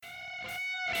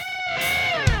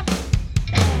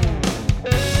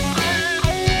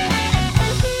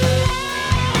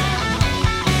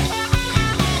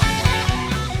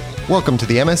Welcome to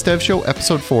the MS Dev Show,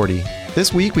 episode 40.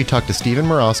 This week we talked to Steven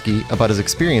Murawski about his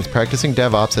experience practicing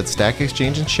DevOps at Stack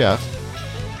Exchange and Chef.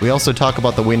 We also talk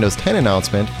about the Windows 10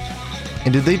 announcement.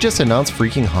 And did they just announce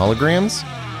freaking holograms?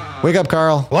 Wake up,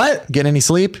 Carl. What? Get any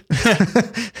sleep?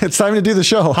 It's time to do the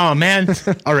show. Oh, man.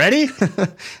 Already?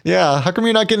 Yeah. How come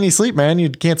you're not getting any sleep, man? You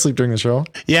can't sleep during the show.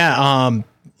 Yeah.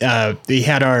 We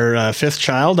had our fifth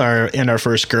child, and our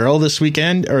first girl this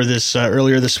weekend, or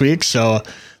earlier this week. So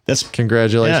that's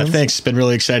congratulations. Yeah, thanks. It's been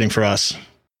really exciting for us.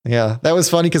 Yeah, that was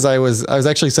funny because I was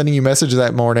actually sending you messages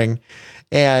that morning,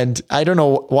 and I don't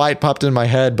know why it popped in my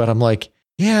head, but I'm like,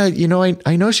 yeah,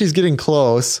 I know she's getting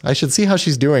close. I should see how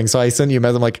she's doing. So I send you a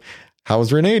message. I'm like,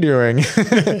 how's Renee doing?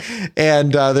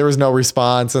 And there was no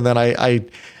response. And then I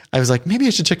was like, maybe I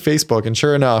should check Facebook. And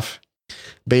sure enough,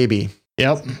 baby.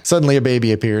 Yep. Suddenly a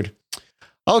baby appeared.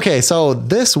 Okay, so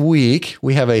this week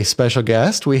we have a special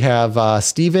guest. We have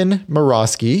Steven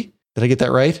Murawski. Did I get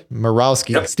that right?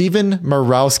 Murawski. Yep. Steven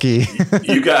Murawski.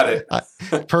 You got it.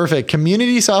 Perfect.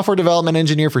 Community software development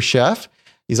engineer for Chef.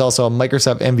 He's also a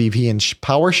Microsoft MVP in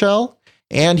PowerShell.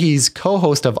 And he's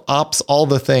co-host of Ops All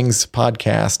the Things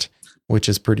podcast, which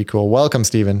is pretty cool. Welcome,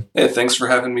 Steven. Hey, thanks for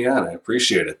having me on. I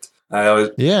appreciate it. I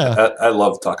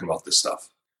love talking about this stuff.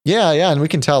 Yeah, and we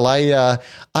can tell.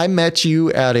 I met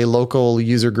you at a local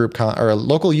user group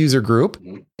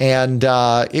Mm-hmm. and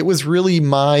it was really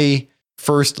my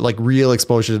first real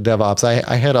exposure to DevOps.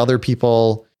 I had other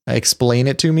people explain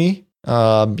it to me,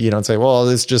 and say, well,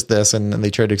 it's just this, and they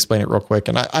tried to explain it real quick,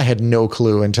 and I had no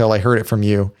clue until I heard it from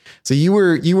you. So you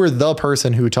were the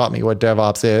person who taught me what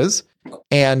DevOps is,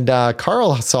 and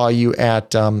Carl saw you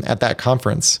at that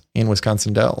conference in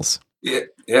Wisconsin Dells.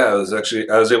 Yeah,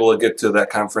 I was able to get to that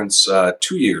conference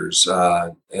 2 years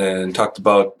and talked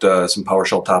about some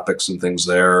PowerShell topics and things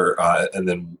there, and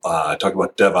then talked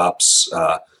about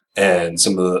DevOps and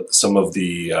some of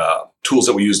the tools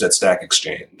that we used at Stack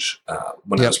Exchange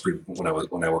when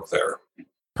I worked there.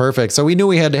 Perfect. So we knew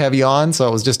we had to have you on, so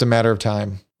it was just a matter of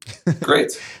time.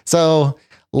 Great. So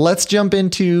let's jump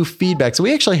into feedback. So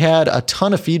we actually had a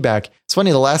ton of feedback. It's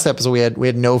funny, the last episode we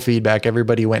had no feedback.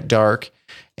 Everybody went dark.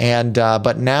 And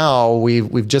but now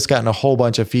we've just gotten a whole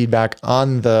bunch of feedback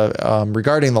on the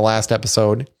regarding the last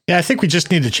episode. Yeah, I think we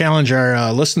just need to challenge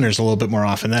our listeners a little bit more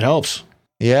often. That helps.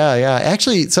 Yeah.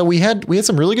 Actually, so we had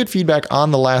some really good feedback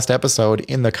on the last episode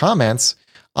in the comments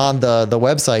on the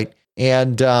website,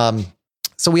 and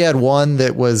so we had one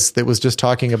that was just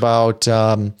talking about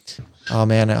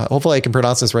hopefully I can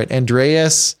pronounce this right,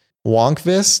 Andreas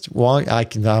Wonkvist. I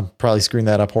can probably screwing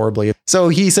that up horribly. So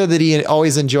he said that he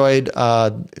always enjoyed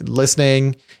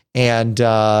listening, and he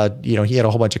had a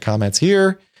whole bunch of comments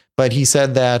here. But he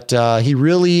said that he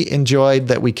really enjoyed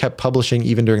that we kept publishing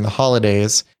even during the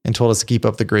holidays, and told us to keep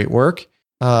up the great work.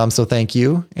 So thank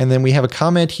you. And then we have a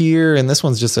comment here, and this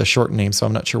one's just a short name, so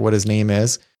I'm not sure what his name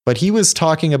is. But he was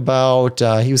talking about,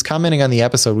 he was commenting on the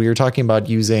episode. We were talking about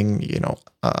using,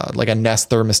 like a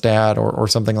Nest thermostat or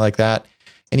something like that.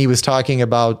 And he was talking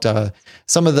about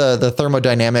some of the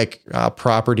thermodynamic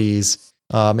properties.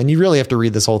 And you really have to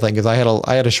read this whole thing, because I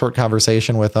had a short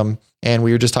conversation with him, and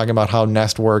we were just talking about how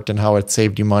Nest worked and how it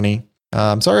saved you money.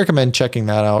 So I recommend checking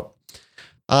that out.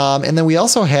 And then we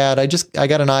also had, I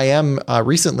got an IM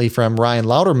recently from Ryan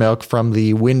Loudermilk from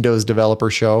the Windows Developer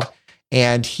Show.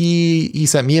 And he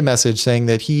sent me a message saying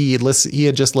that he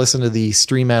had just listened to the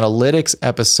Stream Analytics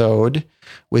episode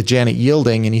with Janet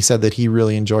Yielding, and he said that he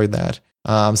really enjoyed that.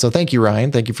 So thank you,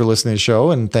 Ryan. Thank you for listening to the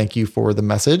show, and thank you for the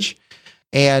message.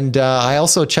 And I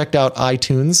also checked out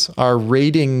iTunes. Our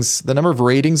ratings, the number of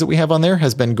ratings that we have on there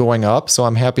has been going up. So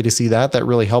I'm happy to see that. That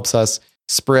really helps us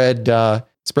spread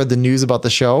the news about the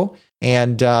show.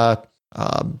 And,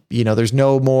 there's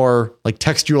no more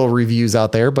textual reviews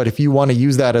out there, but if you want to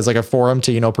use that as a forum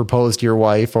to, propose to your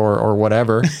wife or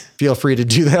whatever, feel free to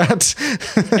do that.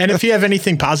 And if you have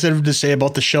anything positive to say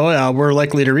about the show, we're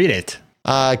likely to read it.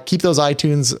 Keep those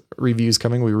iTunes reviews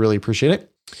coming. We really appreciate it.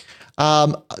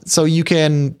 So you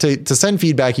can, to send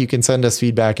feedback, you can send us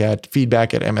feedback at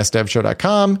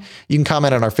msdevshow.com. You can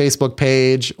comment on our Facebook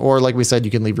page, or like we said,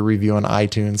 you can leave a review on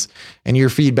iTunes, and your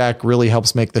feedback really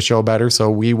helps make the show better.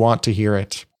 So we want to hear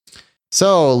it.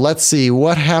 So let's see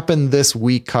what happened this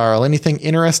week, Carl. Anything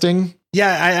interesting?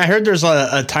 Yeah, I heard there's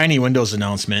a tiny Windows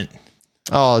announcement.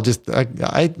 Oh,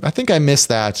 I think I missed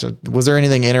that. Was there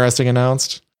anything interesting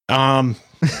announced?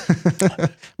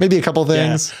 Maybe a couple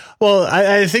things. Yeah. Well,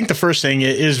 I think the first thing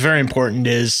is very important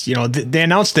is, they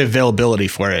announced the availability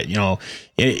for it.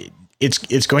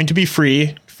 It's going to be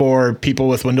free for people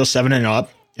with Windows 7 and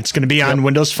up. It's going to be on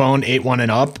Windows Phone 8.1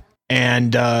 and up.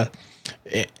 And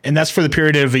that's for the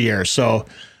period of a year. So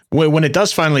when it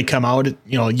does finally come out,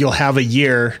 you'll have a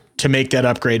year to make that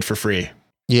upgrade for free.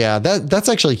 Yeah, that's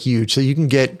actually huge. So you can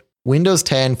get Windows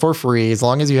 10 for free as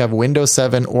long as you have Windows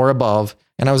 7 or above.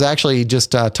 And I was actually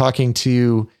just talking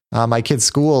to my kid's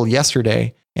school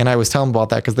yesterday, and I was telling them about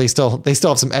that because they still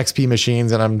have some XP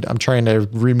machines, and I'm trying to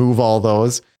remove all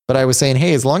those. But I was saying,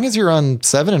 hey, as long as you're on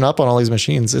 7 and up on all these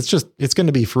machines, it's going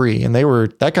to be free. And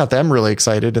that got them really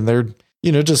excited, and they're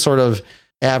just sort of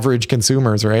average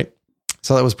consumers, right?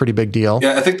 So that was a pretty big deal.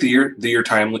 Yeah, I think the year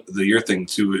thing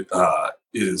too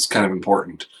is kind of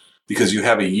important because you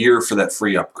have a year for that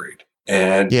free upgrade,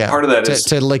 and part of that is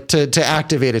to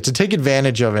activate it, to take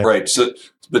advantage of it, right? So,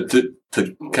 but to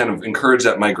kind of encourage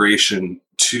that migration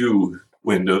to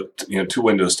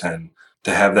Windows 10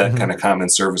 to have that kind of common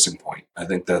servicing point. I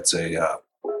think that's a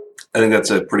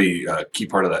pretty key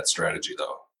part of that strategy,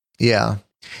 though. Yeah.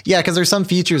 Yeah, because there's some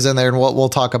features in there, and we'll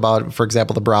talk about, for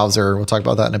example, the browser. We'll talk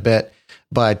about that in a bit.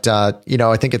 But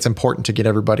I think it's important to get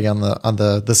everybody on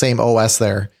the same OS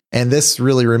there. And this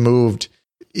really removed.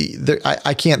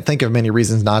 I can't think of many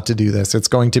reasons not to do this. It's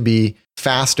going to be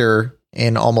faster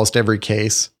in almost every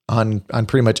case on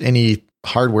pretty much any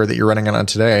hardware that you're running on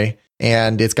today,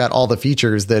 and it's got all the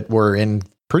features that were in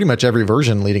pretty much every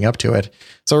version leading up to it.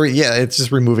 So yeah, it's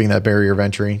just removing that barrier of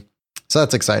entry. So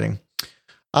that's exciting.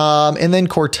 And then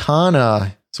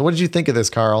Cortana. So what did you think of this,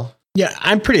 Carl? Yeah,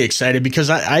 I'm pretty excited because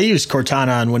I use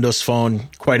Cortana on Windows Phone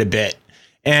quite a bit.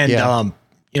 And,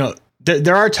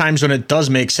 there are times when it does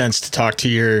make sense to talk to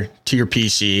your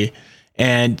PC.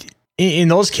 And in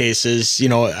those cases,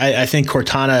 I think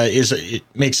Cortana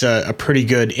makes a pretty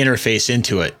good interface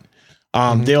into it.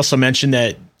 They also mentioned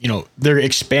that, they're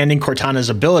expanding Cortana's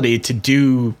ability to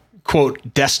do,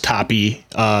 quote, desktop-y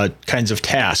kinds of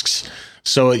tasks.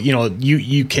 So,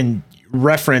 you can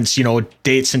reference,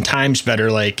 dates and times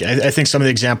better. Like I think some of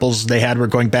the examples they had were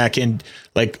going back and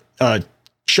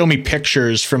show me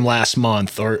pictures from last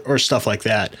month or stuff like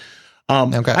that.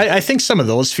 Okay. I think some of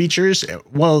those features,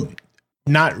 well,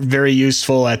 not very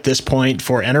useful at this point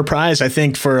for enterprise. I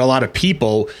think for a lot of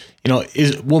people,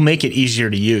 will make it easier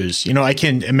to use. I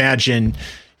can imagine,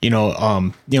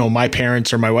 my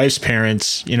parents or my wife's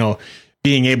parents,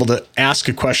 being able to ask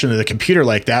a question to the computer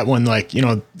like that when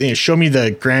show me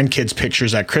the grandkids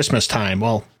pictures at Christmas time.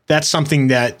 Well, that's something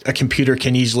that a computer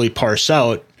can easily parse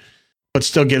out, but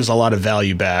still gives a lot of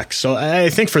value back. So I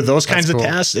think for those kinds of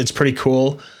tasks, it's pretty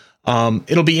cool.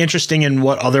 It'll be interesting in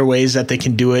what other ways that they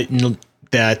can do it and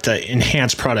that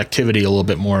enhance productivity a little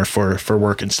bit more for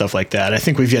work and stuff like that. I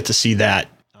think we've yet to see that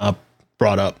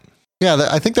brought up. Yeah,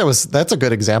 I think that's a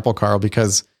good example, Carl,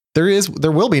 because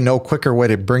there will be no quicker way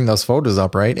to bring those photos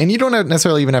up, right? And you don't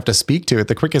necessarily even have to speak to it.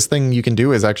 The quickest thing you can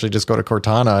do is actually just go to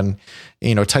Cortana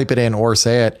and, type it in or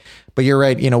say it. But you're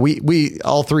right. We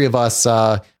all three of us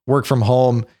work from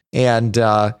home, and,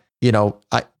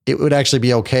 it would actually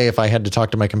be okay if I had to talk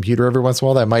to my computer every once in a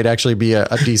while. That might actually be a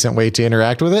decent way to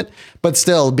interact with it. But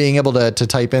still, being able to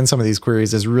type in some of these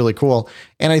queries is really cool.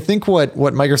 And I think what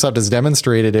Microsoft has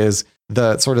demonstrated is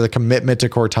the sort of the commitment to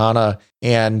Cortana.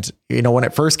 And, when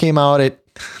it first came out,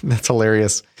 that's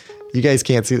hilarious. You guys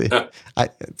can't see it.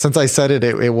 Since I said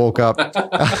it woke up.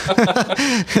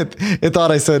 It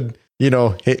thought I said,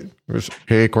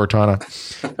 hey,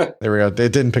 Cortana. There we go.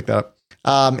 It didn't pick that up.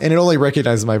 And it only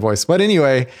recognizes my voice. But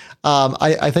anyway,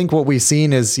 I think what we've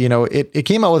seen is, it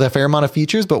came out with a fair amount of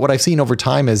features, but what I've seen over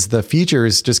time is the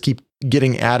features just keep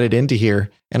getting added into here.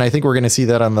 And I think we're going to see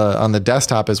that on the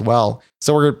desktop as well.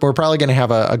 So we're probably going to have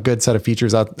a good set of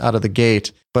features out of the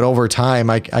gate, but over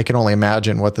time, I can only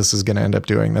imagine what this is going to end up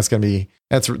doing.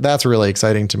 That's really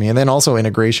exciting to me. And then also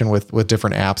integration with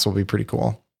different apps will be pretty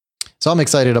cool. So I'm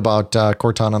excited about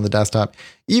Cortana on the desktop.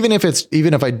 Even if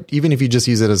you just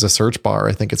use it as a search bar,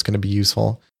 I think it's going to be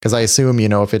useful because I assume,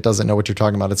 if it doesn't know what you're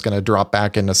talking about, it's going to drop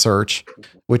back into search,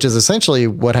 which is essentially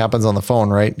what happens on the phone,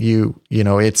 right?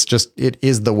 It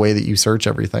is the way that you search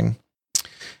everything.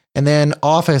 And then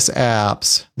Office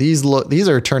apps. These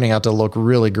are turning out to look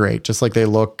really great, just like they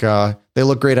look great on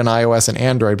iOS and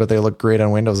Android, but they look great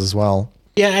on Windows as well.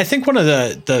 Yeah, I think one of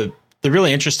the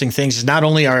really interesting things is not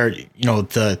only are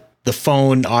the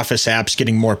phone Office apps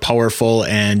getting more powerful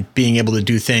and being able to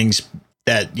do things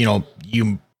that,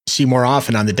 you see more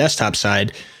often on the desktop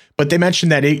side. But they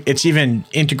mentioned that it's even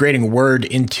integrating Word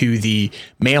into the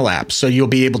mail apps. So you'll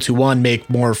be able to, make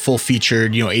more full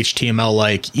featured, HTML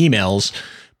like emails,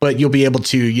 but you'll be able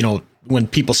to, when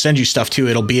people send you stuff too,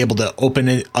 it'll be able to open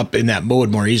it up in that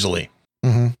mode more easily.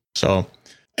 Mm-hmm. So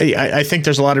I think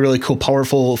there's a lot of really cool,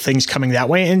 powerful things coming that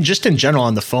way. And just in general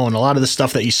on the phone, a lot of the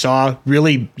stuff that you saw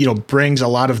really, brings a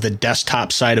lot of the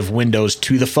desktop side of Windows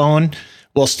to the phone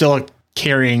while still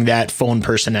carrying that phone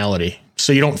personality.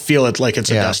 So you don't feel it like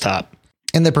it's a desktop.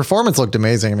 And the performance looked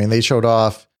amazing. I mean, they showed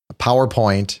off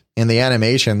PowerPoint and the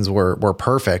animations were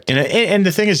perfect. And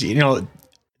the thing is,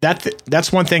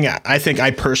 that's one thing I think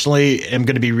I personally am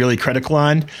going to be really critical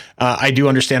on. I do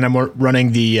understand I'm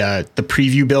running the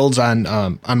preview builds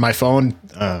on my phone,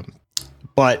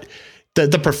 but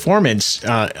the performance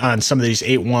on some of these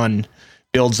 8.1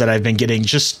 builds that I've been getting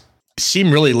just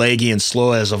seem really laggy and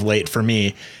slow as of late for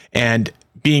me. And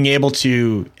being able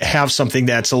to have something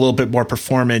that's a little bit more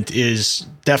performant is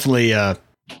definitely a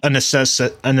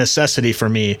necessity for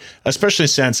me, especially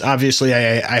since obviously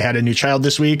I had a new child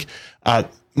this week.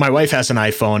 My wife has an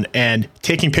iPhone, and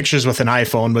taking pictures with an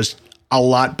iPhone was a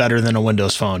lot better than a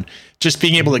Windows phone. Just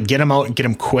being able to get them out and get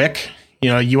them quick.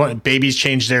 You want babies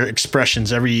change their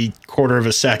expressions every quarter of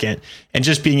a second, and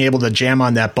just being able to jam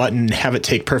on that button and have it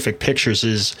take perfect pictures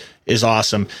is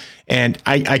awesome. And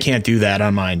I can't do that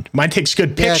on mine. Mine takes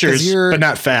good pictures, but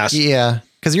not fast. Yeah,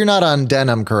 because you're not on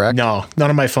Denim, correct? No, none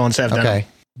of my phones have Denim. Okay.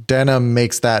 Denim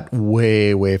makes that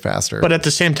way, way faster. But at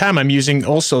the same time, I'm using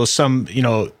also some,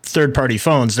 third-party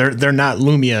phones. They're not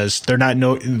Lumias. They're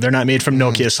not made from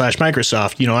Nokia /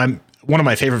 Microsoft. One of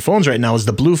my favorite phones right now is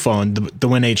the Blue phone, the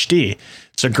Win HD.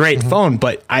 It's a great phone,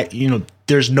 but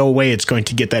there's no way it's going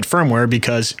to get that firmware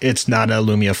because it's not a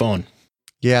Lumia phone.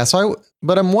 Yeah.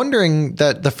 But I'm wondering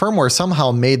that the firmware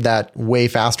somehow made that way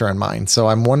faster on mine. So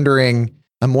I'm wondering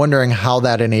how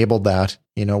that enabled that.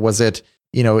 Was it,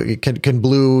 can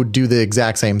Blue do the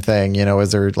exact same thing?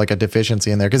 Is there like a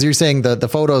deficiency in there? Because you're saying the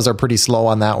photos are pretty slow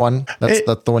on that one. That's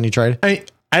the one you tried.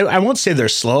 I won't say they're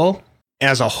slow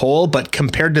as a whole, but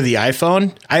compared to the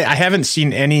iPhone, I haven't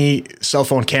seen any cell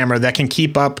phone camera that can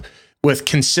keep up with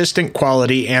consistent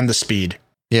quality and the speed.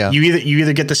 Yeah. You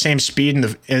either get the same speed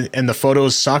and the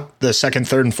photos suck, the second,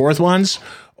 third, and fourth ones,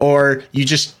 or you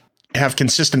just have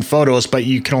consistent photos, but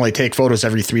you can only take photos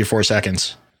every 3 or 4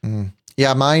 seconds.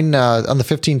 Yeah, mine on the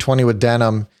 1520 with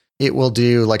Denim, it will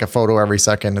do like a photo every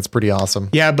second. It's pretty awesome.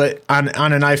 Yeah, but on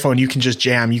an iPhone, you can just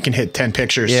jam. You can hit 10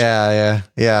 pictures. Yeah.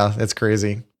 It's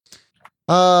crazy.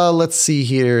 Let's see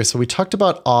here. So we talked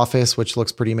about Office, which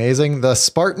looks pretty amazing. The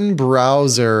Spartan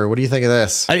browser. What do you think of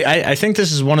this? I think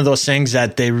this is one of those things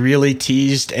that they really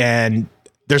teased, and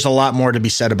there's a lot more to be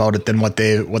said about it than what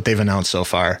they've announced so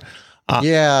far.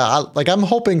 I'm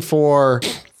hoping for,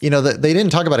 that they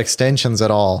didn't talk about extensions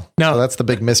at all. No, so that's the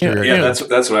big mystery. Yeah, that's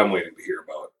what I'm waiting to hear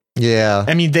about. Yeah.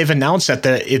 I mean, they've announced that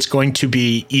it's going to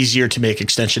be easier to make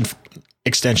extensions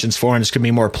for, and it's going to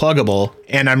be more pluggable.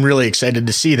 And I'm really excited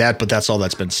to see that, but that's all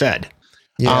that's been said.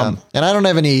 Yeah. And I don't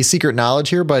have any secret knowledge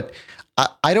here, but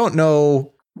I don't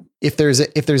know if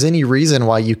there's any reason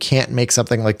why you can't make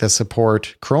something like this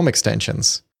support Chrome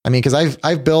extensions. I mean, because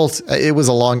I've built, I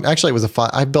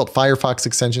built Firefox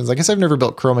extensions. I guess I've never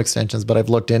built Chrome extensions, but I've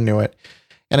looked into it.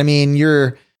 And I mean,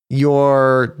 your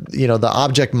the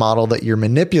object model that you're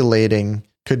manipulating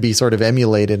could be sort of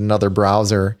emulated in another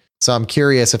browser. So I'm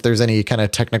curious if there's any kind of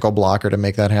technical blocker to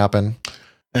make that happen.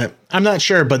 I'm not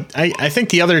sure, but I think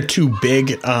the other two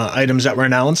big items that were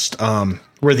announced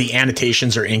were the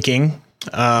annotations or inking,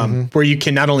 where you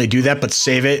can not only do that, but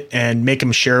save it and make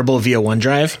them shareable via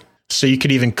OneDrive. So you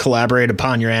could even collaborate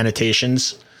upon your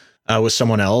annotations with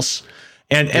someone else.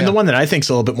 And the one that I think is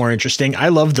a little bit more interesting, I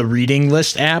love the reading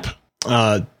list app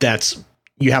that's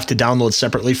you have to download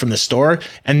separately from the store.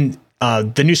 And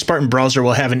the new Spartan browser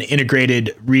will have an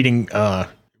integrated reading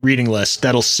list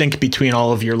that'll sync between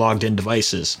all of your logged in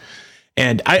devices.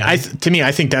 And to me,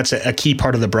 I think that's a key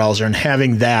part of the browser, and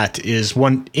having that is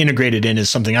one integrated in is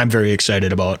something I'm very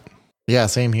excited about. Yeah,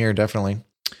 same here. Definitely.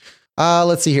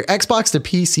 Let's see here. Xbox to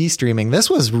PC streaming. This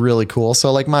was really cool.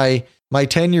 So like my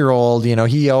 10-year-old,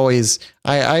 he always,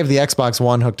 I have the Xbox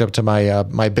One hooked up to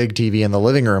my big TV in the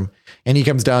living room, and he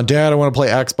comes down, Dad, I want to play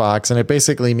Xbox. And it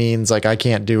basically means like, I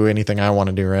can't do anything I want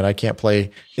to do, right? I can't play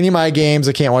any of my games.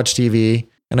 I can't watch TV.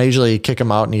 And I usually kick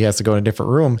him out and he has to go in a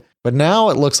different room. But now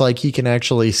it looks like he can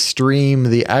actually stream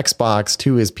the Xbox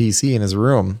to his PC in his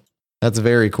room. That's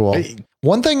very cool.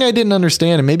 One thing I didn't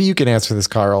understand, and maybe you can answer this,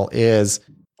 Carl, is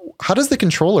how does the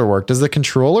controller work? Does the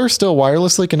controller still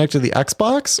wirelessly connect to the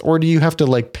Xbox, or do you have to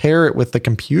like pair it with the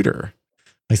computer?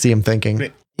 I see him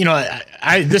thinking.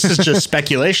 This is just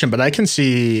speculation, but I can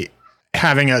see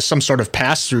having some sort of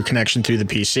pass-through connection through the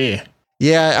PC.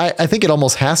 Yeah, I think it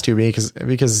almost has to be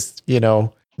because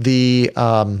the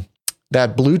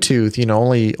that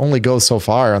Bluetooth only goes so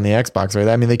far on the Xbox, right?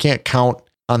 I mean, they can't count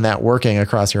on that working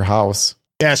across your house.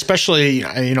 Yeah, especially,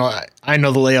 I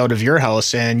know the layout of your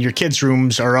house, and your kids'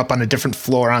 rooms are up on a different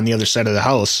floor on the other side of the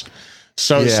house.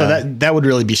 So that would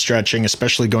really be stretching,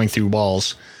 especially going through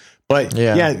walls. But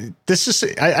yeah, this is,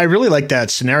 I really like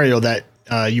that scenario that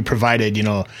you provided. You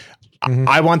know,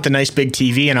 I want the nice big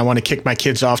TV and I want to kick my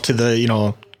kids off to the, you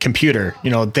know, computer.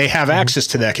 You know, they have access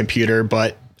to that computer,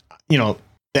 but, you know,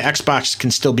 the Xbox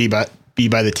can still be by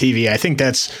the TV. I think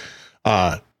that's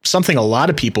something a lot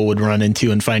of people would run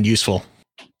into and find useful.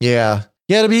 Yeah.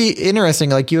 Yeah, it'll be interesting.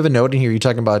 Like you have a note in here, you're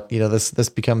talking about, you know, this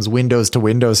becomes Windows to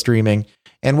Windows streaming.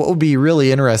 And what would be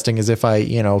really interesting is if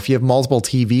if you have multiple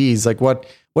TVs, like what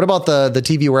about the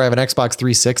TV where I have an Xbox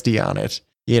 360 on it?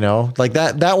 You know, like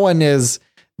that one is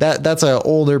that's an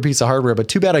older piece of hardware, but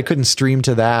too bad I couldn't stream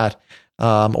to that.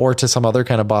 Or to some other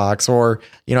kind of box, or,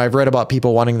 you know, I've read about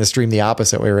people wanting to stream the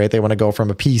opposite way, right? They want to go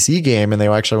from a PC game and they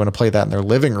actually want to play that in their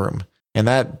living room. And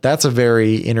that's a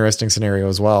very interesting scenario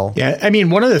as well. Yeah. I mean,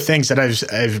 one of the things that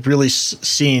I've really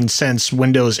seen since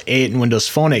Windows 8 and Windows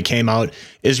Phone 8 came out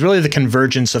is really the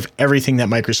convergence of everything that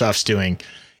Microsoft's doing.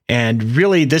 And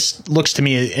really, this looks to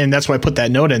me, and that's why I put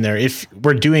that note in there. If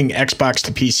we're doing Xbox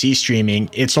to PC streaming,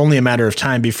 it's only a matter of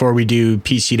time before we do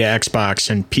PC to Xbox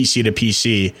and PC to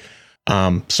PC.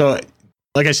 So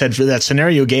like I said, that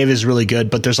scenario you gave is really good,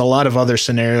 but there's a lot of other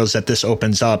scenarios that this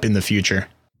opens up in the future.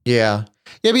 Yeah.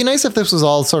 It'd be nice if this was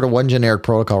all sort of one generic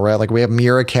protocol, right? Like we have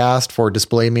Miracast for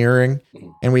display mirroring,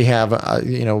 and we have,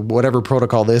 whatever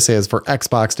protocol this is for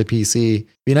Xbox to PC. It'd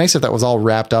be nice if that was all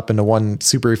wrapped up into one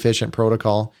super efficient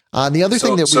protocol. The other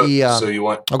thing that so you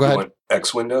want, go ahead. You want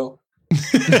X window?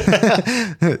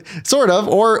 Sort of,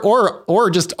 or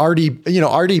just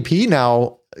RDP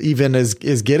now even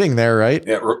is getting there, right?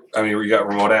 Yeah. I mean, we got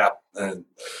remote app. And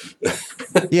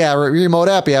yeah. Remote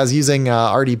app. Yeah. I was using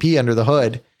RDP under the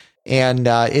hood. And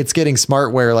it's getting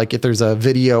smart where, like, if there's a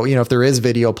video, if there is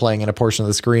video playing in a portion of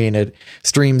the screen, it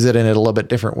streams it in a little bit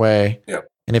different way. Yep.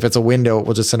 And if it's a window, it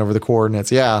will just send over the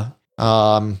coordinates. Yeah.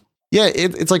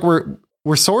 It's like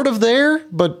we're sort of there,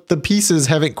 but the pieces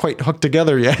haven't quite hooked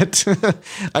together yet.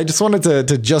 I just wanted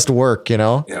to just work,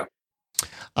 Yeah.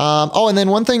 And then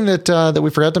one thing that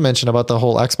we forgot to mention about the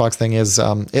whole Xbox thing is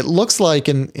it looks like,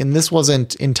 and this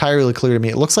wasn't entirely clear to me,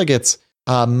 it looks like it's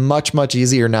much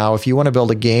easier now. If you want to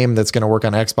build a game that's going to work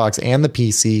on Xbox and the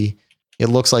PC, it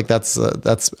looks like that's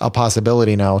a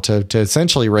possibility now to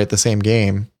essentially write the same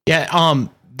game. Yeah.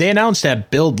 They announced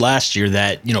at Build last year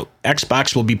that,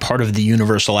 Xbox will be part of the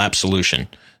Universal App solution.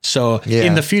 So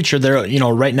in the future, there,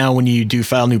 right now when you do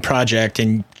file new project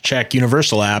and check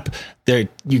Universal App, there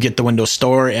you get the Windows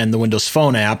Store and the Windows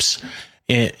Phone apps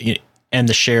and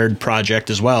the shared project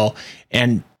as well.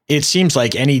 And it seems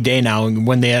like any day now,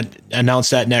 when they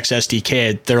announce that next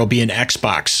SDK, there will be an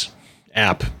Xbox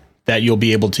app that you'll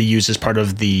be able to use as part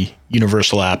of the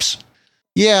Universal apps.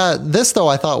 Yeah, this though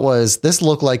I thought this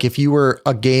looked like if you were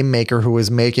a game maker who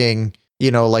was making,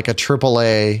 like a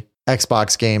AAA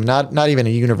Xbox game, not even a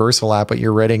Universal app, but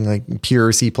you're writing like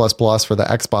pure C++ for the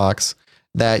Xbox,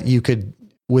 that you could,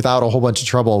 without a whole bunch of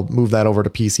trouble, move that over to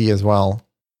PC as well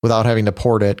without having to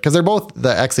port it, because they're both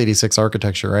the x86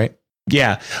 architecture, right?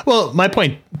 Yeah. Well, my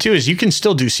point too is you can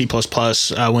still do C++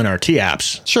 WinRT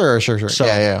apps. Sure. So,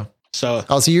 yeah. So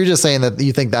you're just saying that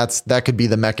you think that could be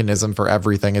the mechanism for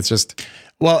everything. It's just,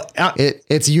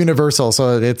 it's universal.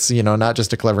 So it's, not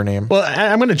just a clever name. Well,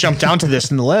 I'm going to jump down to this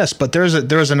in the list, but there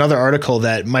was another article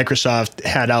that Microsoft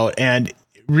had out, and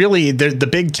really the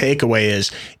big takeaway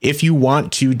is if you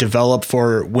want to develop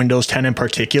for Windows 10 in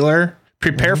particular,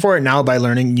 prepare for it now by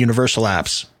learning Universal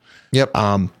apps. Yep.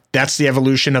 That's the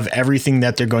evolution of everything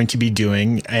that they're going to be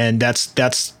doing. And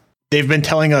that's they've been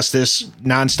telling us this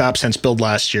nonstop since Build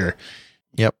last year.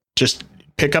 Yep. Just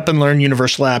pick up and learn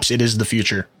Universal apps. It is the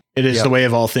future. It is the way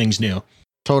of all things new.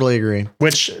 Totally agree.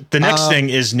 Which the next thing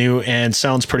is new and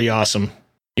sounds pretty awesome.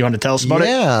 You want to tell us about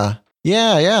it?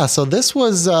 Yeah. So this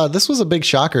was a big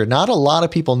shocker. Not a lot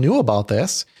of people knew about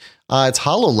this. It's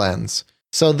HoloLens.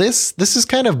 So this is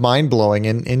kind of mind blowing,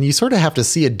 and you sort of have to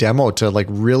see a demo to like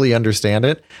really understand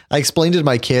it. I explained it to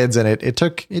my kids, and it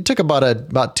took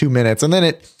about 2 minutes, and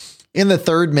then in the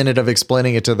third minute of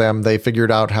explaining it to them, they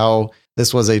figured out how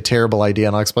this was a terrible idea,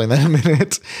 and I'll explain that in a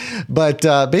minute. But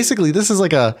basically, this is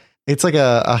like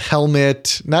a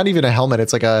helmet, not even a helmet.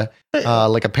 It's like a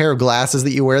pair of glasses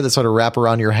that you wear that sort of wrap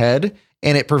around your head,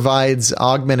 and it provides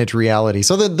augmented reality.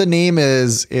 So the name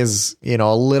is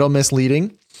a little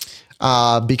misleading.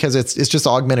 Because it's just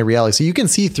augmented reality. So you can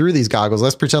see through these goggles.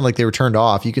 Let's pretend like they were turned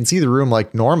off. You can see the room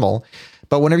like normal,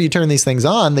 but whenever you turn these things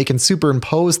on, they can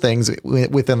superimpose things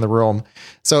within the room.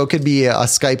 So it could be a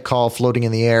Skype call floating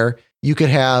in the air. You could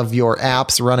have your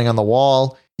apps running on the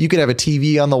wall. You could have a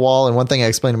TV on the wall. And one thing I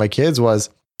explained to my kids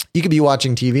was you could be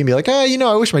watching TV and be like, oh,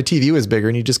 I wish my TV was bigger.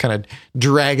 And you just kind of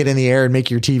drag it in the air and make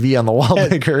your TV on the wall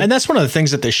bigger. And that's one of the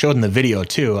things that they showed in the video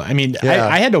too. I mean,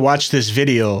 I had to watch this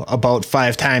video about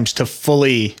 5 times to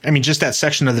fully, just that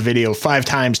section of the video 5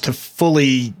 times to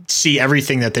fully see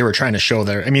everything that they were trying to show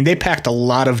there. I mean, they packed a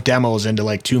lot of demos into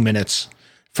like 2 minutes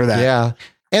for that. Yeah.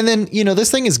 And then,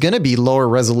 this thing is going to be lower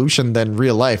resolution than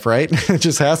real life, right? It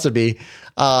just has to be.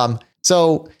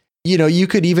 So, you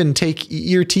could even take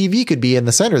your TV could be in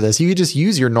the center of this. You could just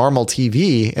use your normal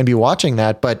TV and be watching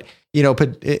that. But,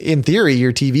 in theory,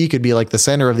 your TV could be like the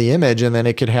center of the image, and then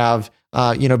it could have,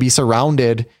 be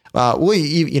surrounded,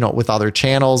 with other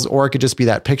channels, or it could just be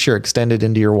that picture extended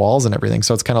into your walls and everything.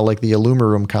 So it's kind of like the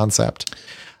Illumaroom concept.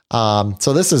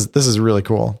 So this is really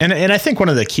cool. And I think one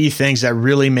of the key things that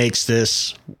really makes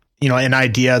this, an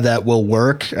idea that will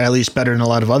work, at least better than a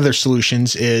lot of other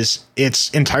solutions, is it's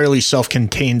entirely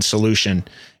self-contained solution.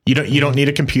 You don't need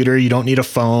a computer. You don't need a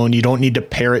phone. You don't need to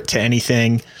pair it to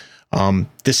anything.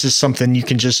 This is something you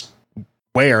can just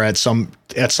wear at some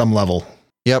level.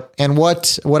 Yep. And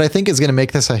what I think is going to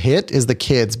make this a hit is the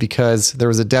kids, because there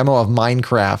was a demo of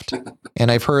Minecraft, and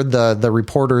I've heard the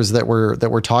reporters that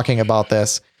were talking about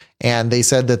this, and they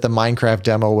said that the Minecraft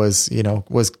demo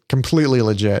was completely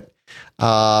legit.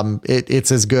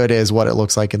 It's as good as what it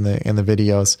looks like in the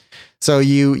videos. So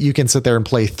you can sit there and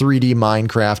play 3D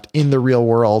Minecraft in the real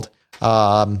world.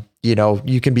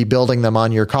 You can be building them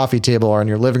on your coffee table or on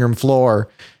your living room floor.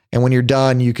 And when you're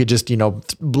done, you could just,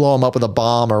 blow them up with a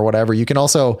bomb or whatever. You can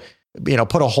also,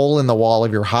 put a hole in the wall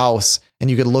of your house,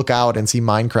 and you could look out and see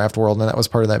Minecraft world. And that was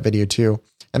part of that video too.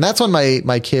 And that's when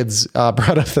my kids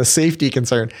brought up the safety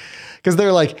concern, because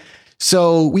they're like,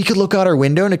 so we could look out our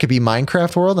window and it could be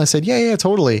Minecraft world. And I said, yeah,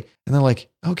 totally. And they're like,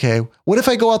 okay, what if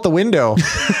I go out the window?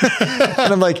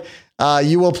 And I'm like,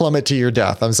 you will plummet to your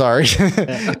death. I'm sorry.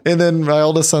 And then my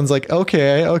oldest son's like,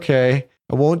 okay,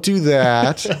 I won't do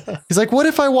that. He's like, what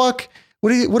if I walk?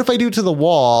 What if I do to the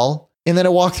wall and then I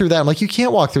walk through that? I'm like, you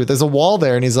can't walk through it. There's a wall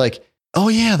there. And he's like, oh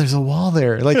yeah, there's a wall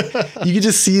there. Like you can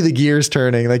just see the gears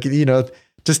turning, like,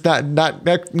 just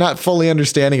not fully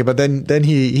understanding it. But then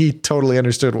he totally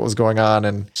understood what was going on.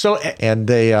 And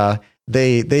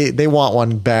they want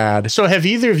one bad. So have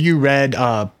either of you read,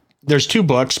 there's 2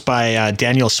 books by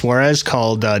Daniel Suarez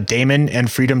called Damon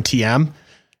and Freedom TM.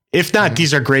 If not,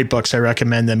 these are great books. I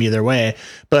recommend them either way.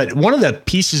 But one of the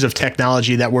pieces of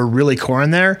technology that were really core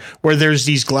in there, where there's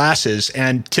these glasses,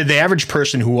 and to the average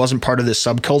person who wasn't part of this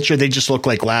subculture, they just look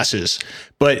like glasses.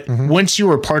 But once you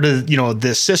were part of,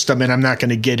 this system, and I'm not going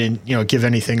to get in, give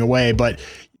anything away, but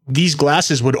these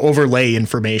glasses would overlay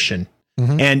information,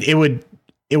 and it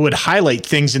would highlight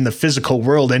things in the physical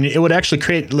world, and it would actually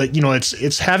create, like,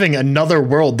 it's having another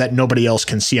world that nobody else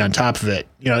can see on top of it.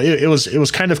 It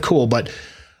was kind of cool, but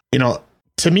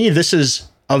to me, this is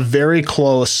a very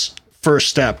close first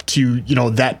step to,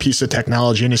 that piece of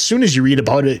technology. And as soon as you read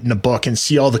about it in a book and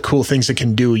see all the cool things it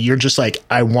can do, you're just like,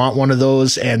 I want one of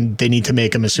those, and they need to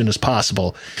make them as soon as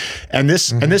possible. And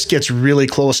this gets really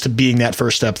close to being that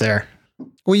first step there.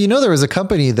 Well, there was a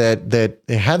company that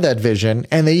had that vision,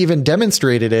 and they even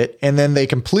demonstrated it, and then they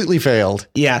completely failed.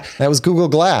 Yeah. That was Google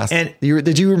Glass. And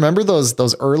did you remember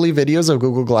those early videos of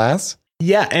Google Glass?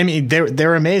 Yeah. I mean,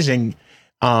 they're amazing.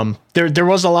 There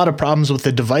was a lot of problems with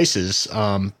the devices.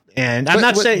 And I'm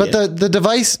not saying, but the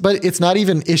device, but it's not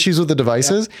even issues with the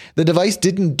devices. Yeah. The device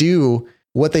didn't do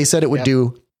what they said it would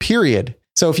do, period.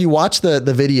 So if you watch the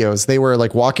videos, they were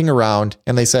like walking around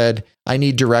and they said, I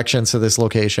need directions to this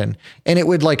location. And it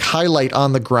would like highlight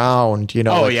on the ground,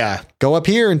 go up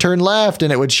here and turn left.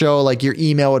 And it would show like your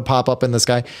email would pop up in the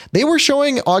sky. They were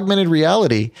showing augmented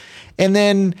reality. And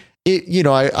then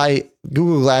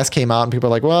Google Glass came out and people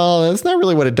are like, well, that's not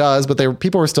really what it does, but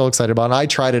people were still excited about it. And I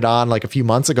tried it on like a few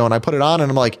months ago, and I put it on and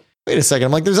I'm like, wait a second.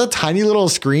 I'm like, there's a tiny little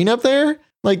screen up there.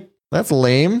 Like, that's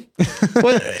lame.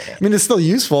 Well, I mean, it's still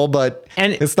useful, but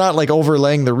it's not like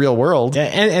overlaying the real world.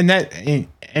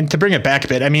 And to bring it back a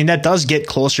bit, I mean, that does get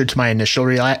closer to my initial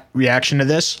reaction to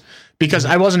this, because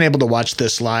I wasn't able to watch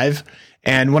this live.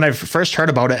 And when I first heard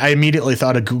about it, I immediately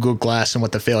thought of Google Glass and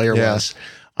what the failure was.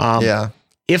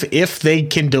 If they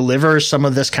can deliver some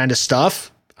of this kind of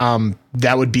stuff,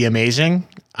 that would be amazing.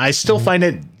 I still think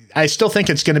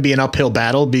it's going to be an uphill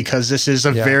battle, because this is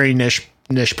a very niche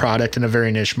product in a very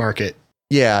niche market.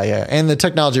 Yeah. And the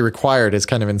technology required is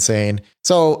kind of insane.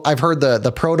 So I've heard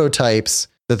the prototypes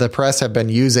that the press have been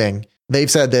using. They've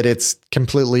said that it's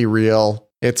completely real.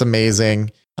 It's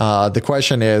amazing. The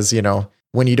question is,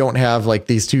 when you don't have like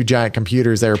these 2 giant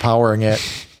computers that are powering it,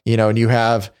 and you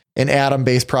have an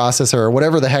Atom-based processor or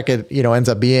whatever the heck it, ends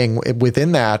up being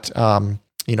within that,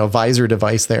 visor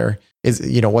device there. is,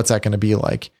 what's that going to be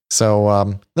like?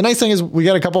 So the nice thing is we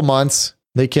got a couple months.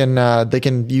 They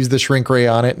can use the shrink ray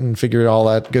on it and figure all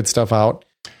that good stuff out.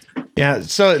 Yeah.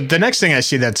 So the next thing I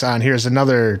see that's on here is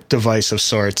another device of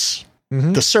sorts,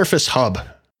 the Surface Hub.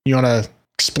 You want to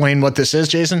explain what this is,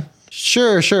 Jason?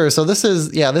 Sure. So this is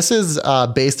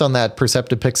based on that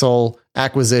Perceptive Pixel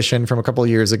acquisition from a couple of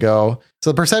years ago.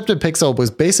 So the Perceptive Pixel was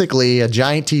basically a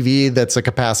giant TV that's a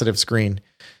capacitive screen.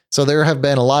 So there have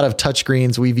been a lot of touch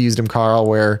screens. We've used them, Carl,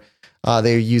 where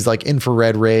they use like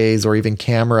infrared rays or even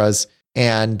cameras,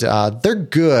 and they're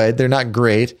good. They're not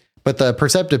great, but the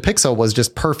Perceptive Pixel was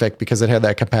just perfect because it had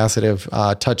that capacitive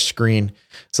touch screen.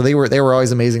 So they were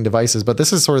always amazing devices. But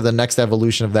this is sort of the next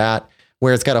evolution of that,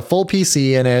 where it's got a full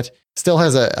PC in it, still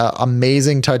has a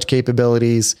amazing touch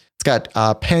capabilities. It's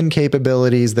got pen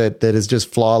capabilities that is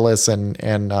just flawless and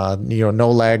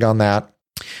no lag on that.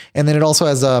 And then it also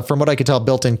has, from what I could tell,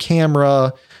 built-in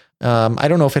camera. I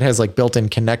don't know if it has like built-in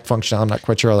Connect function. I'm not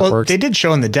quite sure how that works. They did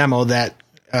show in the demo that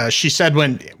she said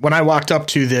when I walked up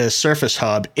to the Surface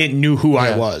Hub, it knew who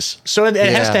I was. So it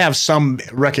has to have some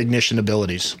recognition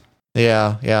abilities.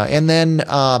 Yeah. And then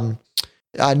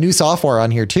new software on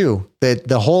here too. That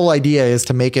the whole idea is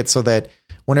to make it so that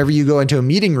whenever you go into a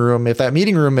meeting room, if that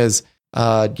meeting room is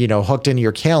hooked into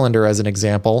your calendar as an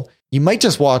example, you might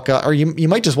just walk or you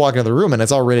might just walk into the room and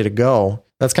it's all ready to go.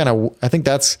 I think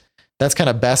that's kind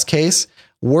of best case.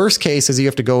 Worst case is you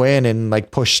have to go in and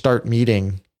like push start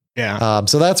meeting. Yeah.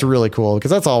 So that's really cool because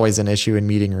that's always an issue in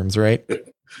meeting rooms, right?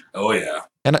 Oh yeah.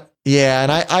 And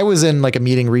I was in like a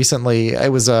meeting recently.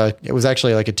 It was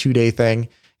actually like a 2-day thing.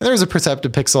 And there was a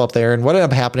Perceptive Pixel up there. And what ended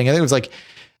up happening, I think it was like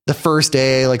the first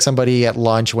day, like somebody at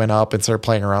lunch went up and started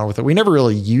playing around with it. We never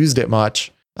really used it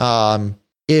much.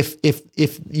 If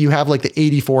you have like the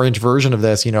 84-inch version of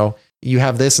this, you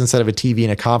have this instead of a TV in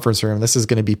a conference room, this is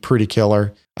going to be pretty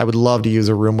killer. I would love to use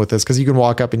a room with this because you can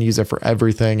walk up and use it for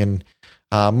everything and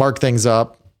mark things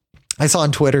up. I saw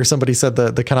on Twitter, somebody said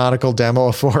the canonical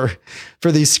demo for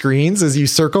these screens is you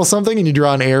circle something and you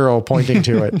draw an arrow pointing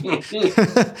to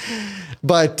it.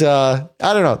 But I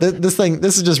don't know.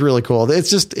 This is just really cool.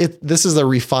 This is a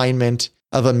refinement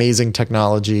of amazing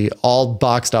technology, all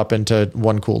boxed up into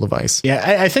one cool device.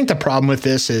 Yeah, I think the problem with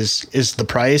this is the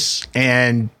price,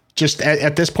 and just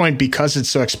at this point, because it's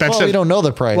so expensive. Well, we don't know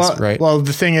the price, right? Well,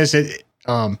 the thing is,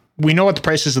 we know what the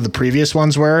prices of the previous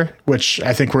ones were, which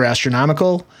I think were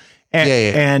astronomical. And,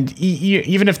 and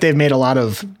even if they've made a lot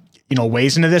of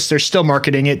ways into this, they're still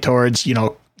marketing it towards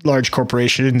large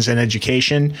corporations and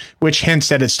education, which hints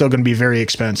that it's still going to be very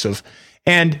expensive.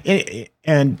 And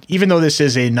even though this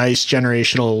is a nice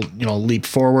generational leap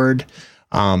forward,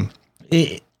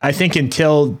 I think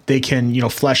until they can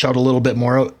flesh out a little bit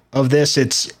more of this,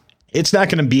 it's not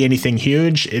going to be anything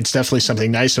huge. It's definitely something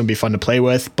nice and be fun to play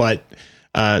with, but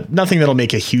nothing that'll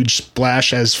make a huge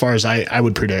splash as far as I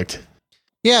would predict.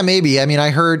 Yeah, maybe. I mean, I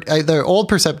heard the old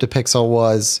Perceptive Pixel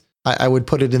was, I would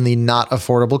put it in the not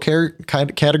affordable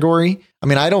category. I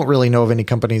mean, I don't really know of any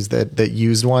companies that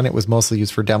used one. It was mostly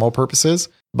used for demo purposes.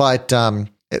 But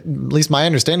at least my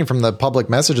understanding from the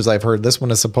public messages I've heard, this one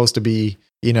is supposed to be,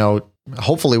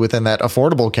 hopefully within that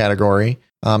affordable category.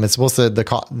 It's supposed to,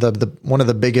 the one of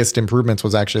the biggest improvements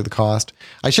was actually the cost.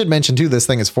 I should mention too, this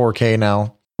thing is 4K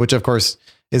now, which of course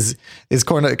is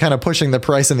kind of pushing the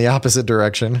price in the opposite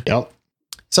direction. Yep.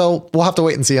 So we'll have to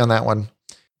wait and see on that one.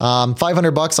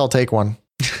 $500, I'll take one.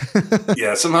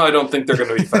 Yeah, somehow I don't think they're going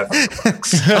to be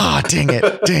 $500. Oh,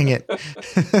 dang it.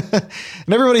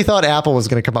 And everybody thought Apple was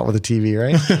going to come out with a TV,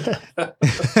 right?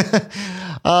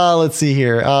 Let's see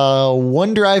here.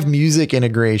 OneDrive music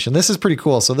integration. This is pretty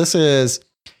cool. So this is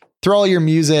throw all your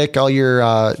music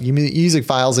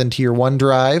files into your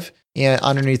OneDrive and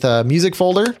underneath a music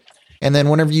folder. And then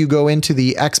whenever you go into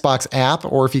the Xbox app,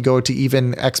 or if you go to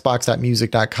even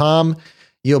xbox.music.com,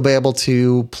 you'll be able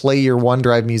to play your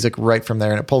OneDrive music right from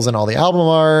there. And it pulls in all the album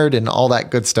art and all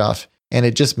that good stuff. And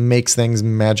it just makes things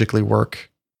magically work.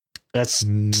 That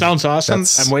sounds awesome.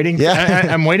 I'm waiting. Yeah.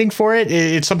 I'm waiting for it.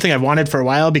 It's something I've wanted for a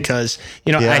while because,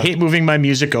 I hate moving my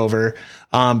music over.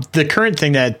 The current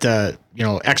thing that,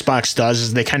 Xbox does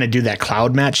is they kind of do that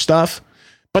cloud match stuff.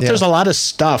 But there's a lot of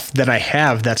stuff that I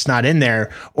have that's not in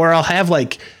there, or I'll have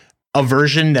like a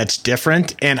version that's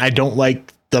different and I don't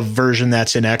like the version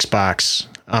that's in Xbox.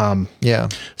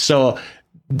 So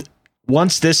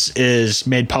once this is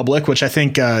made public, which I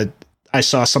think I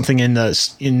saw something in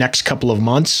next couple of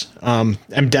months, I'm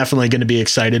definitely going to be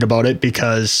excited about it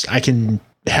because I can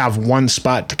have one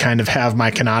spot to kind of have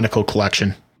my canonical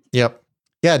collection. Yep.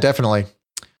 Yeah, definitely.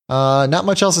 Not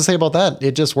much else to say about that.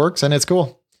 It just works and it's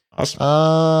cool.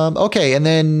 Awesome. Okay. And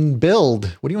then build.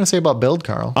 What do you want to say about build,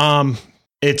 Carl?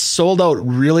 It's sold out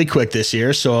really quick this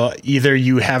year. So either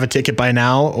you have a ticket by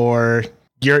now or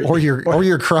you're crying. Was Or it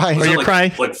you're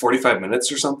crying. like 45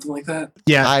 minutes or something like that?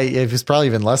 Yeah. It was probably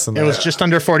even less than that. It was just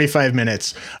under 45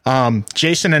 minutes.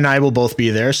 Jason and I will both be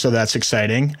there, so that's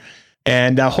exciting.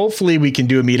 And hopefully we can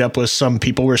do a meetup with some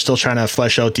people. We're still trying to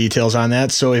flesh out details on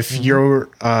that. So if you're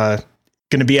going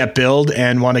to be at Build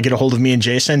and want to get a hold of me and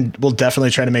Jason, we'll definitely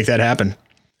try to make that happen.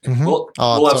 Mm-hmm. We'll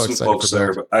have some folks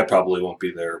there, but I probably won't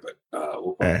be there. But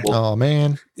oh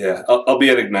man, yeah, I'll be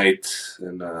at Ignite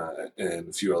and a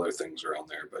few other things around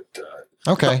there.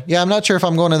 But okay, yeah, I'm not sure if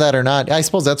I'm going to that or not. I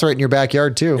suppose that's right in your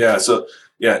backyard too. Yeah, so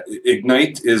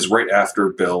Ignite is right after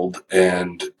Build,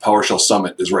 and PowerShell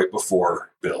Summit is right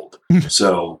before Build.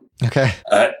 So okay.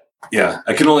 I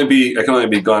can only be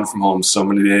gone from home so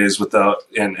many days without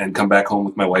and come back home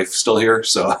with my wife still here.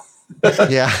 So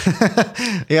yeah,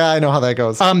 I know how that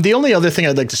goes. The only other thing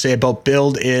I'd like to say about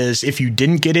Build is if you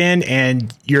didn't get in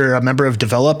and you're a member of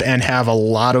Develop and have a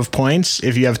lot of points,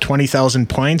 if you have 20,000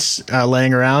 points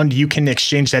laying around, you can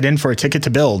exchange that in for a ticket to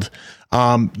Build.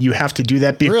 You have to do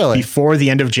that before the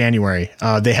end of January.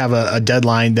 They have a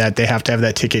deadline that they have to have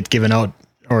that ticket given out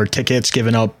or tickets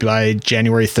given out by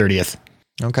January 30th.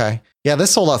 Okay. Yeah,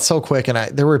 this sold out so quick, and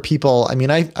there were people. I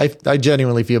mean, I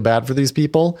genuinely feel bad for these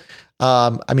people.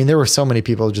 I mean, there were so many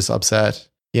people just upset.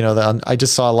 You know, I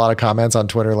just saw a lot of comments on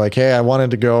Twitter like, "Hey, I wanted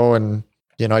to go, and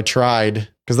I tried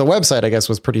because the website, I guess,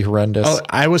 was pretty horrendous." Oh,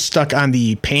 I was stuck on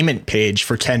the payment page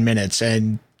for 10 minutes,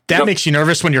 and that makes you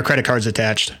nervous when your credit card's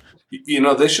attached.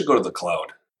 They should go to the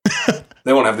cloud.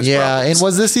 They won't have this. Yeah, problems. and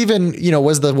was this even?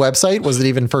 Was the website? Was it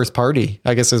even first party?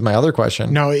 I guess is my other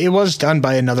question. No, it was done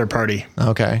by another party.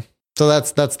 Okay, so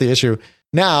that's the issue.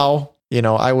 Now,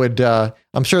 I would.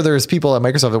 I'm sure there's people at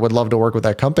Microsoft that would love to work with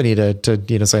that company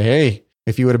to say, hey,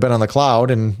 if you would have been on the cloud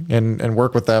and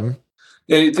work with them.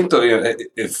 Yeah, you think though,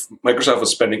 if Microsoft was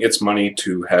spending its money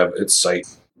to have its site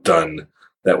done,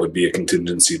 that would be a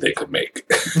contingency they could make.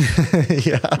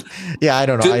 Yeah. I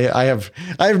don't know. I have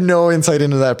no insight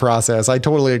into that process. I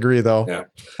totally agree, though. Yeah,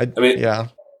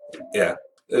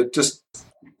 just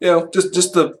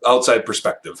the outside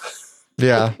perspective.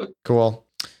 Yeah, cool.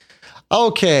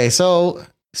 Okay, so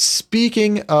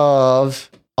speaking of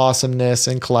awesomeness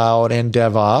in cloud and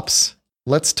DevOps,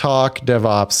 let's talk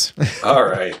DevOps. All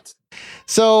right.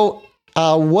 So,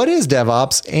 what is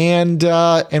DevOps, and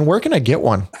where can I get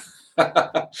one?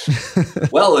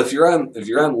 Well, if you're on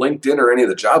LinkedIn or any of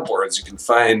the job boards, you can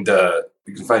find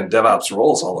DevOps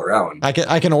roles all around.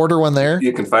 I can order one there.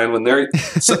 You can find one there.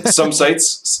 Some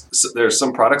sites, there's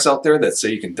some products out there that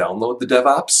say you can download the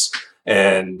DevOps,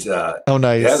 and oh,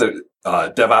 nice. Yeah,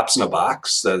 DevOps in a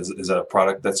box is a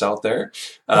product that's out there.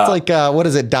 It's like what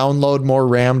is it?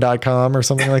 Downloadmoreram.com or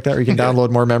something like that, where you can download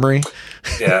more memory.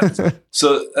 Yeah.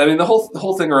 So I mean, the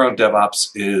whole thing around DevOps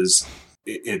is.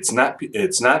 It's not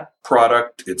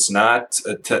product. It's not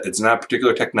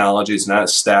particular technology. It's not a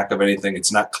stack of anything.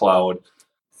 It's not cloud.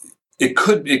 It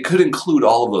could include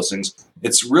all of those things.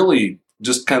 It's really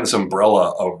just kind of this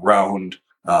umbrella around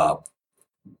how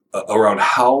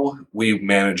we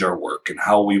manage our work and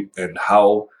how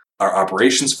our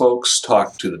operations folks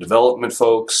talk to the development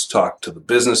folks, talk to the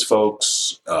business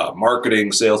folks,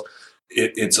 marketing, sales.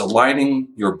 It's aligning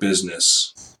your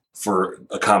business for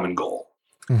a common goal.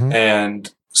 Mm-hmm. And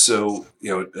so,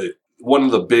 one of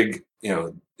the big,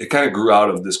 it kind of grew out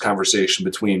of this conversation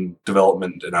between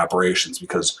development and operations,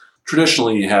 because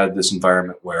traditionally you had this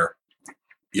environment where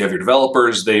you have your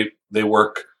developers, they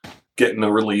work getting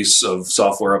a release of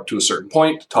software up to a certain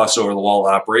point, toss over the wall to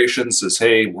operations, says,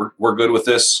 hey, we're good with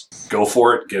this, go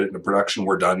for it, get it into production,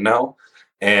 we're done now.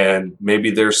 And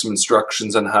maybe there's some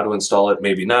instructions on how to install it,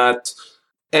 maybe not.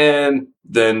 And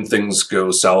then things go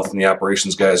south, and the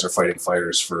operations guys are fighting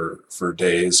fires for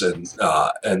days, and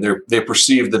they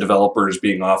perceive the developers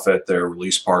being off at their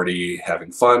release party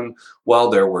having fun while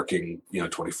they're working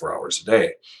 24 hours a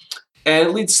day, and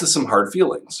it leads to some hard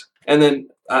feelings. And then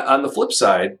on the flip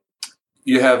side,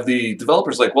 you have the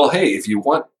developers like, well, hey, if you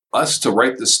want us to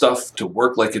write this stuff to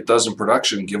work like it does in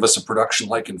production, give us a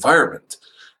production-like environment.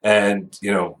 And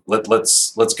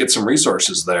let's get some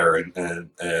resources there, and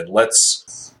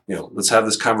let's have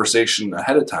this conversation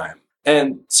ahead of time.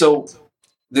 And so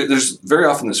there's very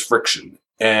often this friction,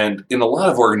 and in a lot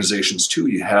of organizations too,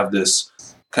 you have this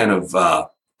kind of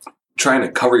trying to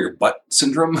cover your butt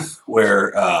syndrome,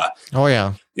 where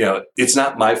it's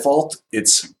not my fault,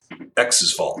 it's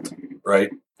X's fault,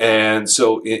 right? And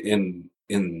so in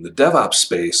the DevOps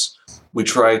space, we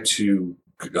try to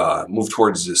move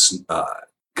towards this.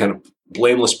 Kind of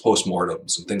blameless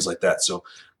postmortems and things like that. So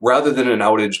rather than an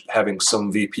outage having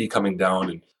some VP coming down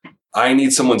and I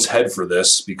need someone's head for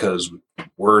this because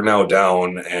we're now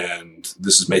down and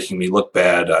this is making me look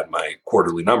bad on my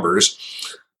quarterly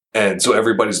numbers. And so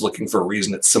everybody's looking for a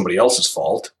reason it's somebody else's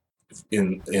fault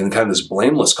in kind of this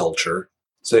blameless culture.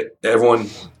 So there's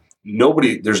no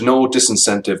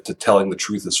disincentive to telling the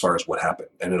truth as far as what happened.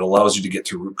 And it allows you to get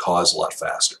to root cause a lot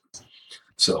faster.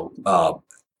 So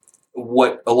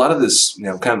what a lot of this,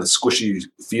 kind of the squishy,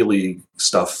 feely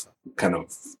stuff kind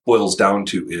of boils down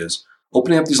to is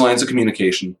opening up these lines of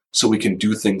communication so we can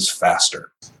do things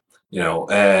faster,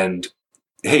 and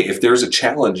hey, if there's a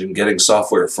challenge in getting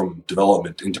software from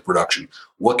development into production,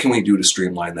 what can we do to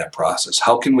streamline that process?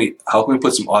 How can we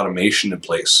put some automation in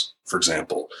place, for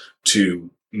example, to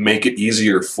make it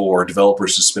easier for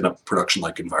developers to spin up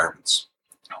production-like environments,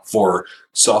 for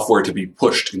software to be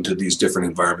pushed into these different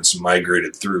environments and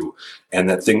migrated through, and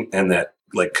that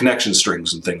like connection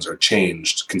strings and things are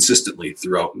changed consistently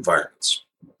throughout environments.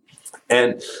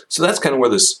 And so that's kind of where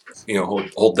this,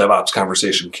 whole DevOps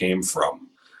conversation came from.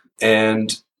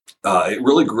 And it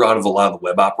really grew out of a lot of the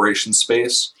web operations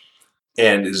space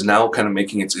and is now kind of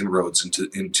making its inroads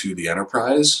into the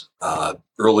enterprise.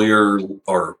 Earlier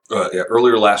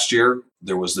last year,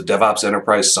 there was the DevOps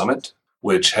Enterprise Summit,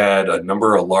 which had a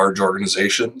number of large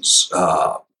organizations,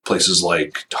 places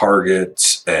like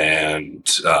Target and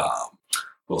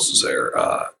what else is there?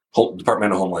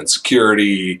 Department of Homeland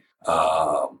Security,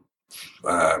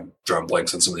 drawing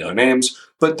blanks on some of the other names,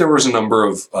 but there was a number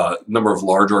of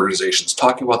large organizations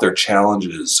talking about their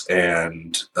challenges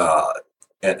and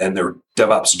their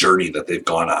DevOps journey that they've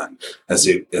gone on as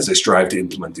they strive to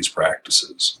implement these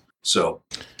practices. So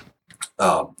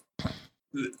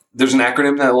there's an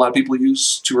acronym that a lot of people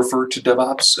use to refer to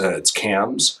DevOps. It's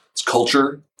CAMS. It's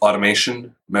culture,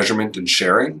 automation, measurement, and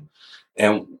sharing.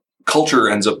 And culture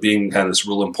ends up being kind of this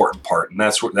real important part, and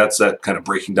that's that kind of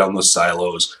breaking down those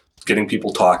silos, getting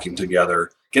people talking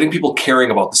together, getting people caring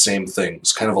about the same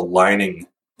things, kind of aligning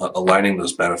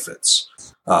those benefits.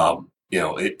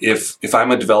 If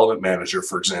I'm a development manager,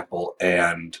 for example,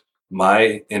 and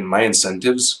my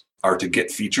incentives are to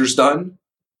get features done,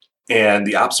 and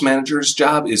the ops manager's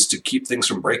job is to keep things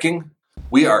from breaking,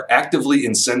 we are actively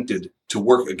incented to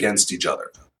work against each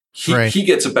other. He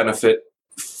gets a benefit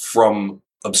from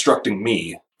obstructing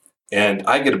me, and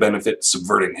I get a benefit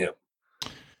subverting him.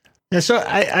 Yeah, so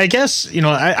I guess,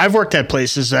 I've worked at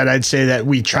places that I'd say that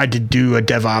we tried to do a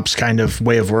DevOps kind of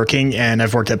way of working. And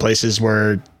I've worked at places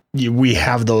where we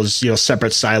have those,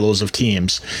 separate silos of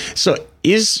teams. So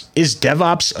is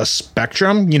DevOps a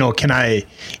spectrum? Can I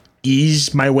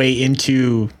ease my way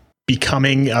into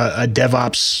becoming a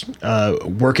DevOps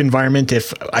work environment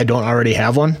if I don't already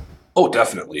have one? Oh,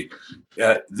 definitely.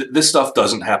 This stuff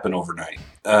doesn't happen overnight.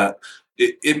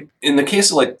 In the case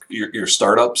of like your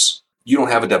startups, you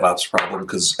don't have a DevOps problem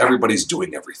because everybody's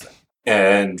doing everything.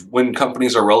 And when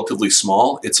companies are relatively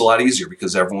small, it's a lot easier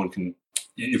because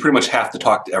you pretty much have to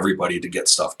talk to everybody to get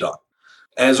stuff done.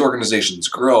 As organizations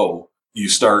grow, you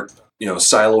start,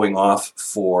 siloing off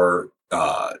for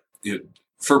a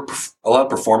lot of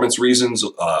performance reasons,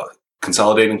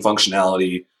 consolidating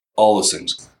functionality, all those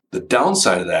things. The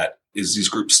downside of that is these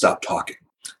groups stop talking.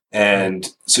 And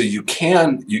so you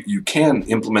can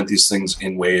implement these things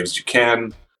in waves. You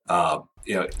can,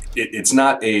 it's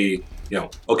not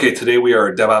okay, today we are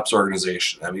a DevOps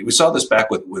organization. I mean, we saw this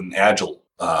back when Agile,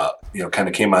 kind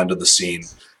of came onto the scene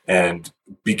and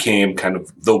became kind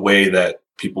of the way that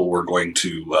people were going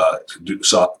to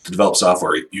develop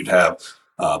software. You'd have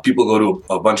a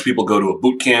bunch of people go to a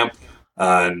boot camp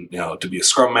to be a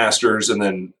Scrum Masters, and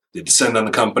then they descend on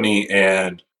the company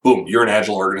and boom, you're an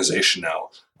Agile organization now.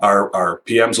 Our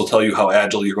PMs will tell you how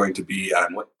agile you're going to be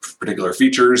on what particular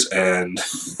features, and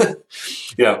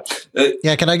yeah.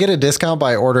 Can I get a discount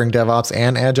by ordering DevOps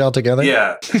and Agile together?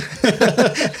 Yeah.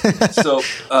 So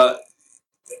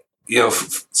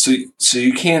so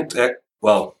you can't.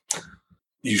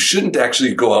 You shouldn't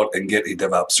actually go out and get a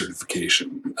DevOps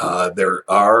certification. There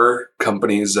are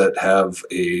companies that have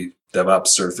a DevOps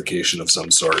certification of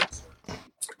some sort,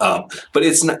 but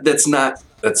it's not. That's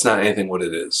not anything what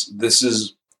it is.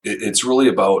 It's really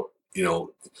about,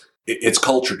 it's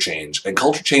culture change, and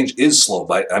culture change is slow.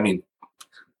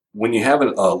 When you have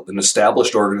an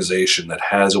established organization that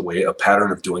has a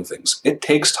pattern of doing things, it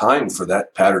takes time for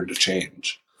that pattern to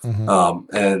change.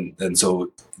 Mm-hmm. And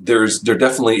so there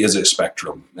definitely is a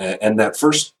spectrum, and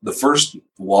the first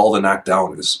wall to knock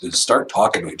down is start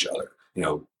talking to each other.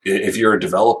 If you're a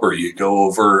developer, you go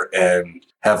over and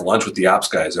have lunch with the ops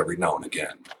guys every now and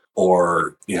again,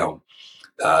 or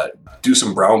do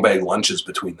some brown bag lunches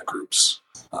between the groups.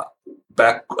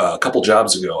 Back a couple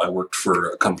jobs ago, I worked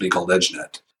for a company called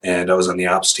EdgeNet, and I was on the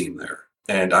ops team there.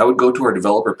 And I would go to our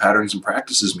developer patterns and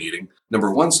practices meeting,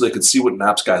 number one, so they could see what an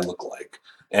ops guy looked like.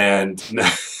 And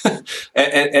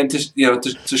and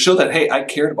to show that, hey, I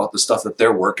cared about the stuff that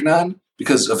they're working on,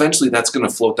 because eventually that's going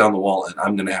to float down the wall and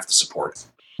I'm going to have to support it.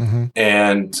 Mm-hmm.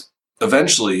 And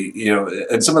eventually,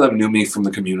 and some of them knew me from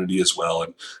the community as well.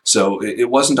 And so it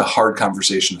wasn't a hard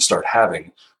conversation to start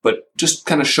having, but just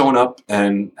kind of showing up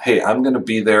and, hey, I'm going to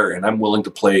be there and I'm willing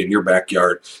to play in your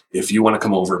backyard if you want to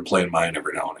come over and play in mine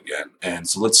every now and again. And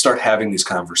so let's start having these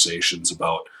conversations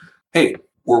about, hey,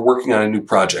 we're working on a new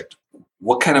project.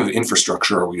 What kind of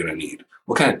infrastructure are we going to need?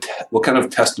 What kind of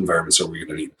test environments are we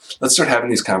going to need? Let's start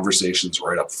having these conversations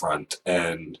right up front.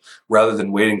 And rather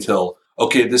than waiting till,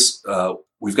 okay,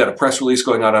 we've got a press release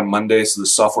going out on Monday, so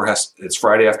it's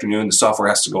Friday afternoon. The software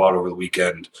has to go out over the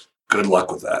weekend. Good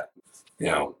luck with that.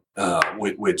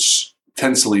 Which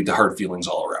tends to lead to hard feelings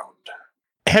all around.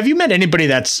 Have you met anybody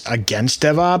that's against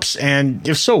DevOps? And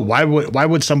if so, why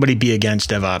would somebody be against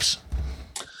DevOps?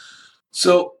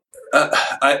 So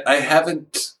I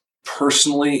haven't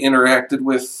personally interacted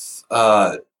with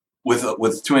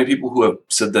too many people who have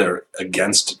said they're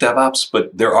against DevOps,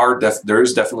 but there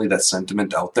is definitely that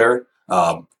sentiment out there.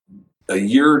 A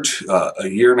year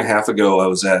and a half ago, I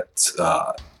was at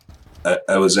the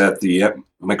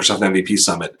Microsoft MVP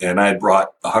Summit, and I had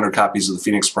brought 100 copies of the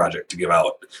Phoenix Project to give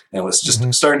out, and was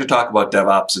just starting to talk about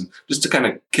DevOps and just to kind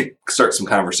of start some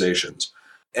conversations.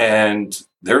 And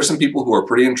there are some people who are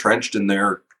pretty entrenched in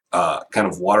their kind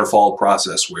of waterfall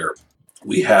process, where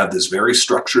we have this very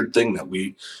structured thing that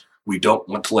we don't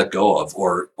want to let go of,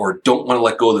 or don't want to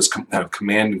let go of this kind of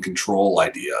command and control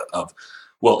idea of,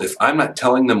 well, if I'm not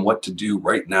telling them what to do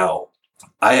right now,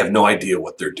 I have no idea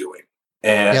what they're doing.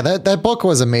 And yeah, that book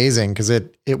was amazing because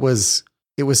it was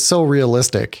so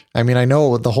realistic. I mean, I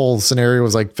know the whole scenario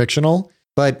was like fictional,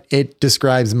 but it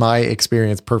describes my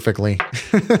experience perfectly.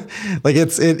 Like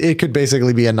it could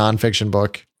basically be a nonfiction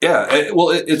book. Yeah,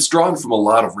 it's drawn from a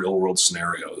lot of real world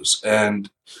scenarios, and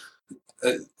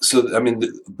so I mean,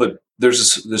 but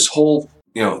there's this whole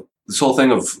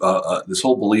thing of this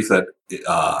whole belief that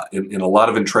in a lot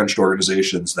of entrenched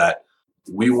organizations that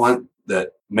we want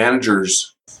that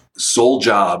managers' sole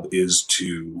job is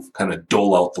to kind of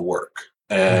dole out the work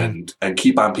and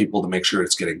keep on people to make sure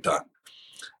it's getting done.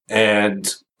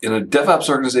 And in a DevOps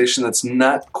organization, that's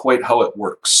not quite how it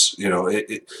works.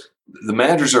 The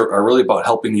managers are really about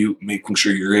helping you, making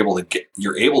sure you're able to get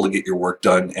your work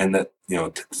done, and that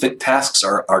tasks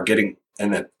are getting,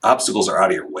 and that obstacles are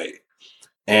out of your way.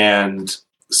 And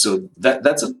so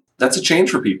that's a change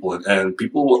for people, and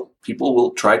people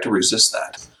will try to resist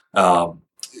that.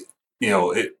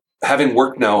 Having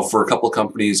worked now for a couple of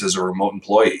companies as a remote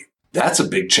employee, that's a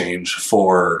big change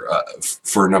for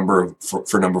a number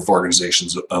of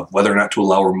organizations of whether or not to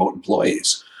allow remote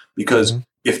employees, because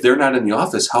if they're not in the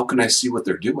office, how can I see what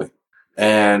they're doing?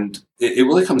 And it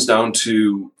really comes down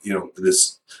to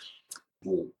this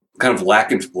kind of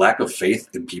lack of faith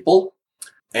in people.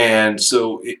 And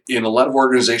so in a lot of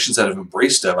organizations that have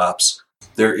embraced DevOps,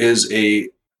 there's a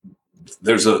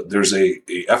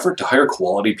effort to hire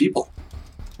quality people,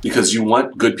 because you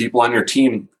want good people on your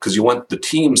team, because you want the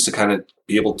teams to kind of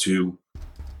be able to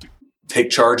take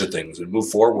charge of things and move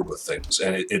forward with things.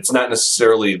 And it's not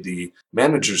necessarily the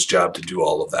manager's job to do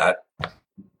all of that.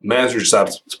 Manager's job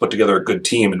is to put together a good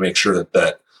team and make sure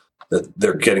that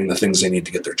they're getting the things they need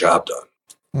to get their job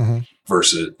done.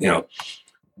 Versus,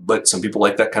 but some people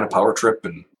like that kind of power trip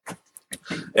and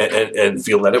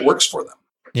feel that it works for them.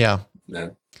 Yeah. Yeah.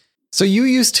 So you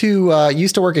used to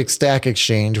work at Stack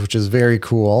Exchange, which is very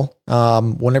cool.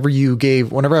 Whenever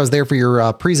I was there for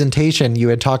your presentation, you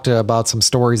had talked about some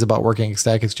stories about working at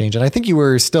Stack Exchange, and I think you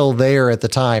were still there at the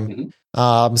time.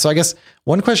 So I guess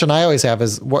one question I always have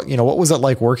is what was it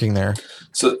like working there?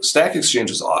 So Stack Exchange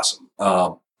was awesome.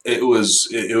 It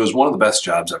was one of the best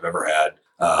jobs I've ever had.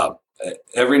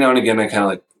 Every now and again, I kind of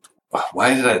like,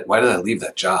 why did I leave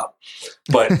that job?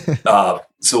 But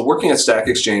so working at Stack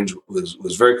Exchange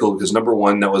was very cool, because number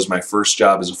one, that was my first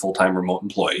job as a full-time remote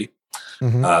employee.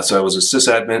 So I was a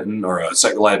sysadmin or a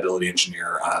site reliability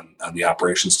engineer on the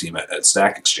operations team at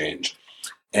Stack Exchange,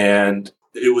 and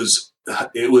it was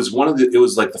like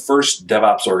the first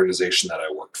DevOps organization that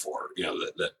I worked for.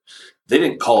 That they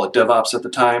didn't call it DevOps at the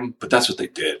time, but that's what they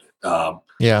did.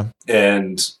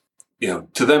 And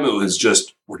to them it was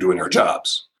just, we're doing our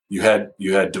jobs. You had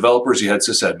developers, you had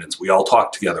sysadmins. We all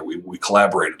talked together. We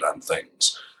collaborated on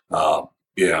things.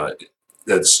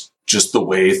 That's just the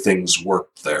way things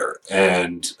worked there.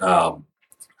 And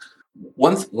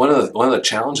one of the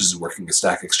challenges of working at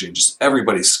Stack Exchange is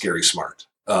everybody's scary smart.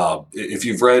 If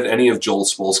you've read any of Joel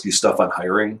Spolsky's stuff on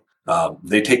hiring,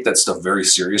 they take that stuff very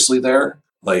seriously there.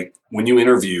 like when you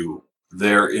interview,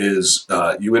 there is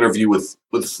you interview with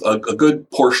a good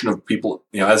portion of people.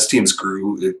 You know, as teams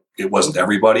grew, it wasn't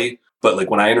everybody, but like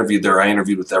when I interviewed there, I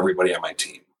interviewed with everybody on my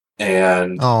team,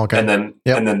 and and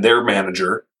then their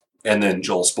manager, and then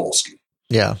Joel Spolsky.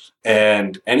 Yeah.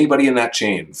 And anybody in that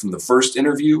chain, from the first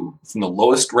interview, from the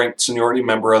lowest ranked seniority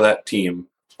member of that team,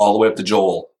 all the way up to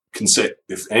Joel, can say,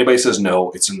 if anybody says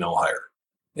no, it's a no hire.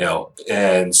 You know,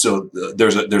 and so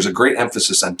there's a great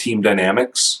emphasis on team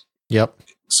dynamics. Yep.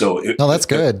 So that's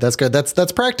good. That's good.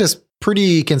 That's practiced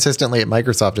pretty consistently at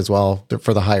Microsoft as well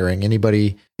for the hiring.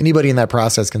 Anybody in that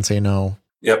process can say no.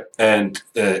 Yep. And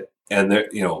there,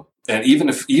 you know, and even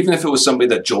if it was somebody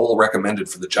that Joel recommended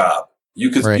for the job, you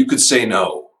could say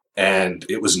no, and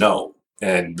it was no,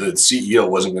 and the CEO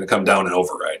wasn't going to come down and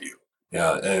override you.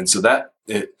 Yeah. And so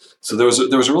so there was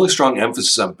a really strong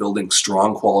emphasis on building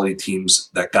strong quality teams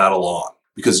that got along,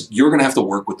 because you're going to have to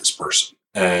work with this person,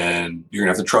 and you're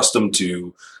going to have to trust them to,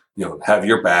 you know, have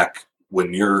your back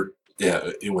when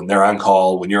when they're on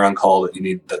call, when you're on call,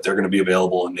 that they're going to be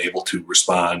available and able to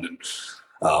respond, and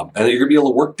that you're going to be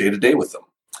able to work day to day with them.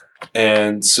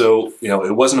 And so, you know,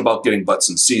 it wasn't about getting butts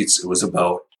in seats. It was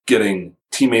about getting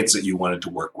teammates that you wanted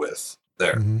to work with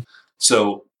there. Mm-hmm.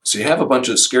 So you have a bunch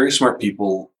of scary smart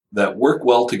people that work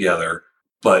well together,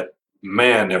 but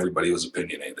man, everybody was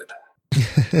opinionated.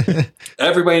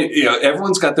 Everybody, you know,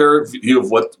 everyone's got their view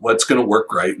of what's going to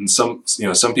work right. And some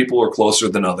people are closer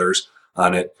than others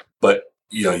on it, but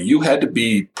you know, you had to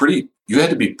be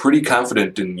pretty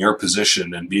confident in your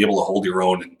position and be able to hold your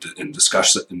own in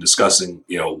discussing,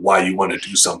 you know, why you want to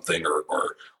do something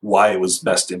or why it was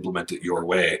best implemented your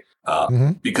way.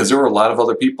 Because there were a lot of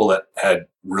other people that had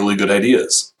really good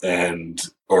ideas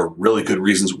or really good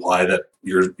reasons why that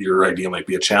your idea might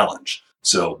be a challenge.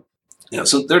 So, you know,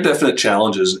 so there are definite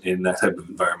challenges in that type of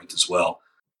environment as well.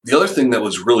 The other thing that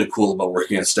was really cool about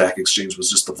working at Stack Exchange was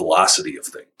just the velocity of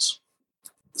things.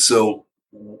 So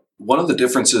one of the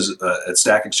differences at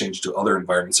Stack Exchange to other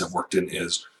environments I've worked in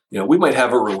is, you know, we might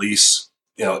have a release,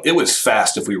 you know, it was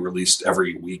fast if we released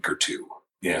every week or two.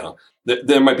 You know,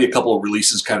 there might be a couple of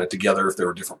releases kind of together if there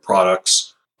were different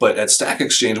products. But at Stack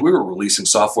Exchange, we were releasing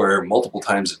software multiple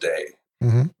times a day.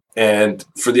 Mm-hmm. And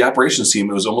for the operations team,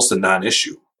 it was almost a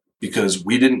non-issue because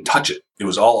we didn't touch it. It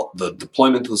was all, the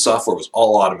deployment of the software was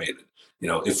all automated. You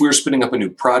know, if we were spinning up a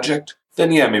new project,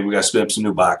 then yeah, maybe we got to spin up some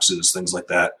new boxes, things like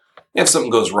that. If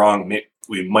something goes wrong,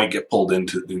 we might get pulled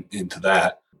into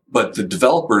that. But the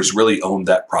developers really owned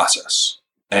that process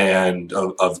and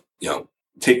of you know,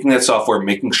 taking that software,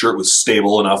 making sure it was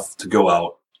stable enough to go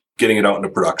out, getting it out into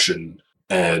production,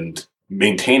 and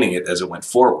maintaining it as it went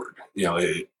forward. You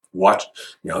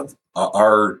know,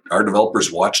 our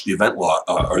developers watched the event log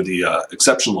or the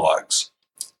exception logs.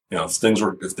 You know, if things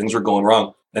were going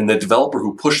wrong, and the developer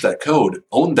who pushed that code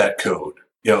owned that code.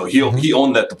 You know, he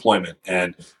owned that deployment,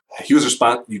 and he was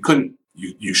responsible.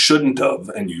 You shouldn't have,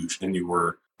 and you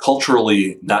were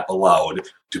culturally not allowed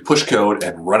to push code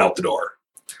and run out the door.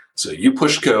 So you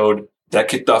pushed code that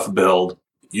kicked off a build.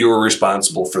 You were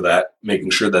responsible for that,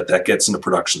 making sure that gets into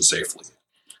production safely.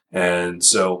 And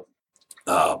so,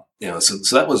 you know,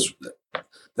 so that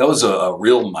was a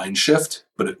real mind shift,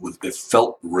 but it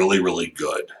felt really, really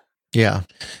good. Yeah.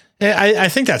 I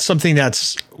think that's something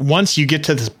that's, once you get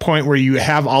to the point where you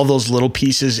have all those little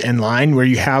pieces in line, where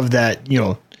you have that, you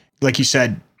know, like you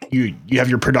said, you have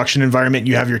your production environment,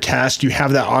 you have your test, you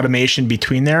have that automation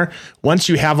between there. Once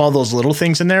you have all those little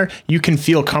things in there, you can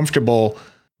feel comfortable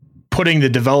putting the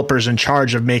developers in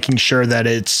charge of making sure that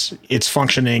it's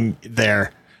functioning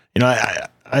there. You know,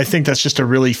 I think that's just a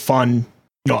really fun,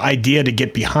 you know, idea to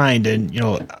get behind, and, you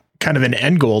know, kind of an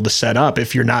end goal to set up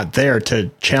if you're not there to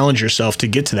challenge yourself to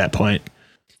get to that point.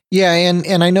 Yeah.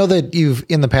 And I know that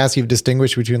in the past, you've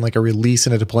distinguished between like a release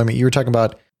and a deployment. You were talking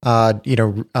about,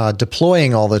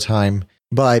 deploying all the time,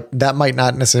 but that might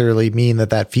not necessarily mean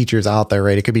that feature's out there,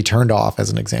 right? It could be turned off as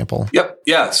an example. Yep.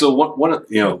 Yeah. So one,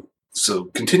 you know, so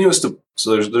continuous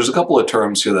so there's a couple of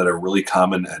terms here that are really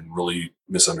common and really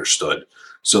misunderstood.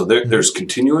 So there's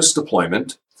continuous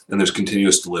deployment and there's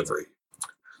continuous delivery.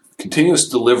 Continuous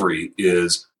delivery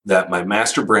is that my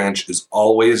master branch is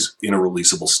always in a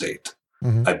releasable state.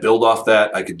 Mm-hmm. I build off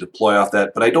that, I can deploy off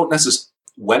that, but I don't necessarily,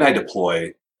 when I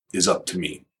deploy is up to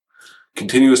me.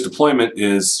 Continuous deployment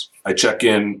is I check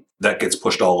in, that gets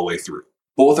pushed all the way through.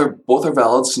 Both are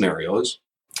valid scenarios,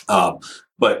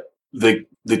 but they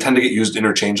tend to get used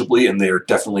interchangeably, and they are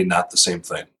definitely not the same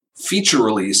thing. Feature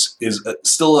release is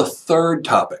still a third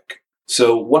topic.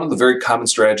 So one of the very common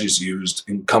strategies used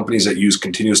in companies that use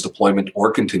continuous deployment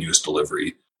or continuous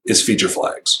delivery is feature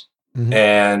flags.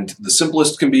 And the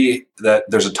simplest can be that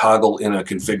there's a toggle in a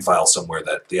config file somewhere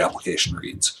that the application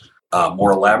reads.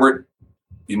 More elaborate,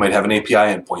 you might have an API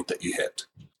endpoint that you hit.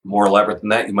 More elaborate than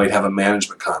that, you might have a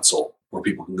management console where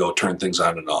people can go turn things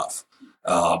on and off.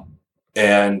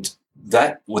 And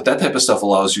what that type of stuff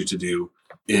allows you to do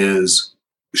is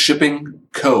shipping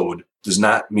code does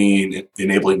not mean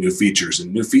enabling new features.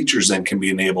 And new features then can be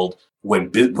enabled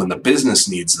when the business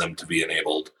needs them to be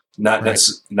enabled, not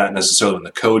necessarily when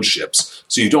the code ships.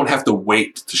 So you don't have to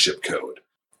wait to ship code.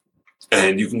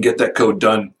 And you can get that code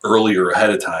done earlier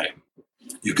ahead of time.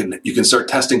 You can start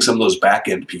testing some of those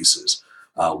back-end pieces.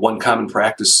 One common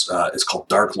practice is called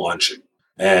dark launching.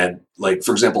 And like,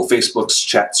 for example, Facebook's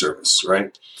chat service,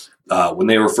 right? When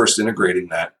they were first integrating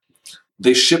that,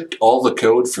 they shipped all the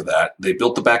code for that. They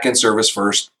built the back-end service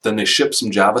first, then they shipped some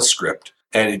JavaScript.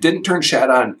 And it didn't turn chat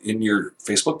on in your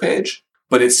Facebook page,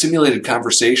 but it simulated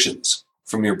conversations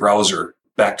from your browser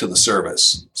back to the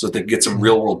service so that they get some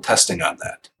real-world testing on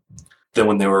that. Then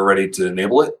when they were ready to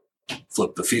enable it,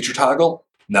 flip the feature toggle.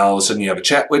 Now all of a sudden you have a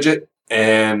chat widget,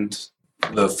 and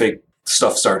the fake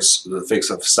stuff stops. They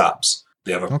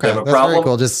have a That's problem. very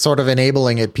cool. Just sort of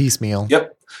enabling it piecemeal.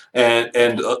 Yep.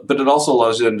 And but it also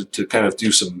allows them to kind of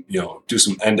do some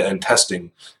end-to-end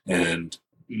testing and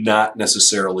not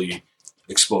necessarily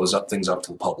expose things up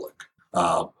to the public.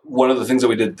 One of the things that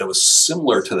we did that was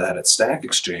similar to that at Stack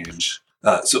Exchange.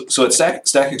 So at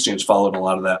Stack Exchange followed a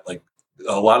lot of that. Like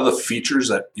a lot of the features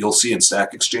that you'll see in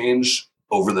Stack Exchange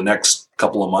over the next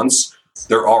couple of months,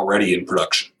 they're already in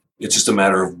production. It's just a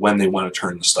matter of when they want to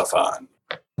turn the stuff on.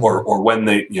 Or when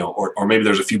they, or maybe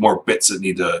there's a few more bits that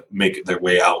need to make their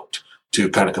way out to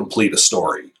kind of complete a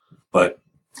story. But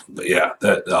yeah,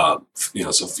 that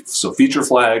so feature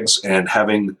flags and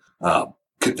having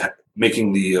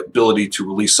making the ability to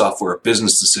release software a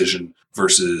business decision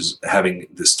versus having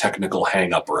this technical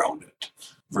hang up around it.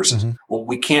 Versus, well,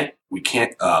 we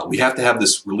have to have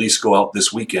this release go out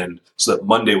this weekend so that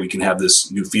Monday we can have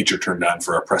this new feature turned on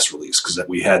for our press release, because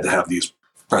we had to have these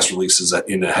press releases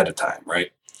in ahead of time,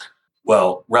 right?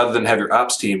 Well, rather than have your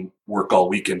ops team work all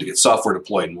weekend to get software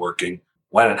deployed and working,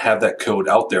 why not have that code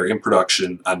out there in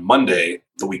production on Monday,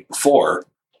 the week before,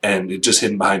 and it just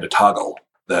hidden behind a toggle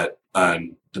that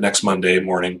on the next Monday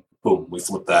morning, boom, we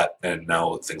flip that, and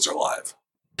now things are live.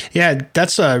 Yeah,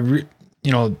 that's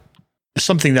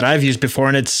something that I've used before,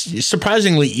 and it's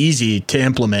surprisingly easy to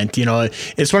implement.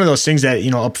 It's one of those things that,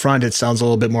 up front, it sounds a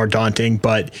little bit more daunting,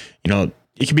 but,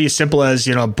 it can be as simple as,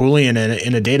 Boolean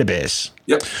in a database.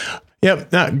 Yep.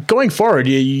 Yep. Now, going forward,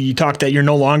 you talked that you're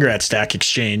no longer at Stack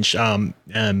Exchange.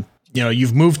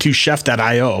 You've moved to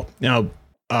Chef.io. Now,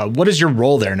 what is your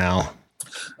role there now?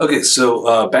 Okay,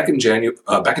 so back in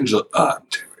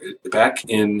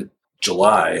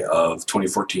July of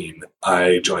 2014,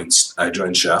 I joined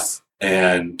Chef,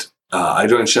 and I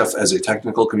joined Chef as a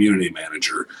technical community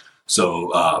manager.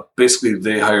 So basically,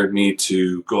 they hired me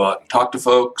to go out and talk to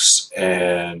folks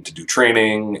and to do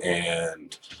training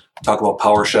and talk about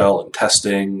PowerShell and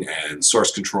testing and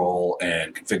source control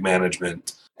and config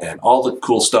management and all the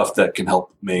cool stuff that can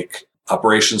help make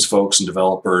operations folks and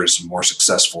developers more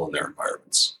successful in their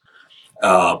environments.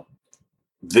 And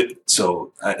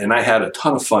I had a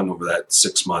ton of fun over that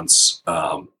 6 months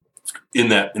in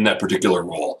that particular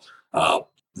role.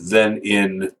 Then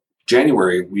in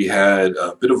January, we had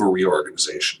a bit of a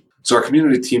reorganization. So our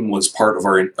community team was part of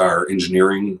our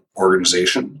engineering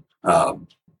organization,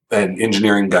 and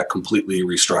engineering got completely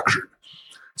restructured.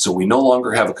 So we no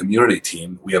longer have a community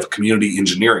team. We have a community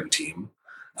engineering team.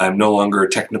 I'm no longer a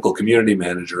technical community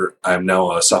manager. I'm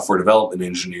now a software development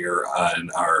engineer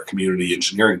on our community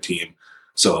engineering team.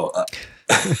 So,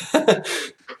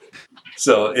 it's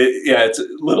a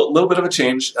little bit of a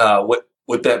change.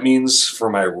 What that means for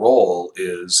my role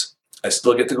is I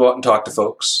still get to go out and talk to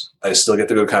folks. I still get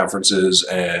to go to conferences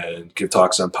and give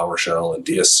talks on PowerShell and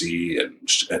DSC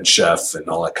and Chef and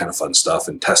all that kind of fun stuff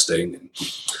and testing.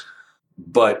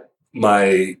 But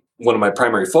one of my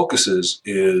primary focuses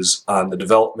is on the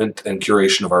development and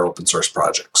curation of our open source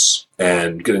projects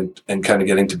and getting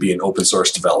to be an open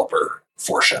source developer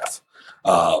for Chef.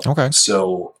 Okay.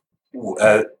 So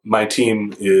my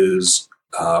team is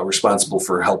responsible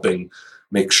for helping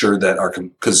make sure that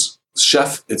because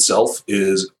Chef itself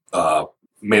is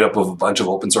made up of a bunch of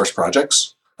open source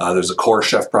projects. There's a core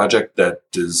Chef project that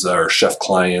is our Chef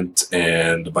client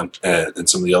and a bunch and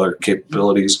some of the other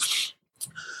capabilities.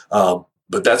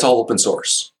 But that's all open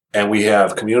source. And we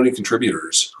have community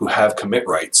contributors who have commit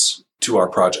rights to our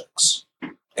projects.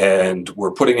 And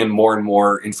we're putting in more and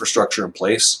more infrastructure in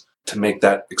place to make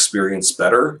that experience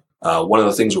better. One of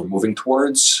the things we're moving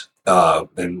towards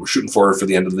and we're shooting for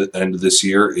the end of this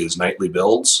year is nightly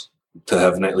builds, to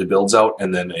have nightly builds out,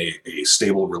 and then a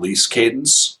stable release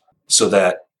cadence, so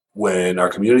that when our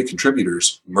community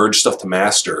contributors merge stuff to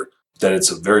master, then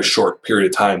it's a very short period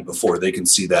of time before they can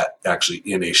see that actually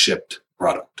in a shipped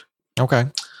product. Okay.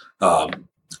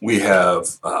 We have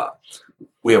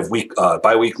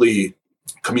biweekly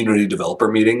community developer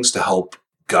meetings to help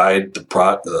guide the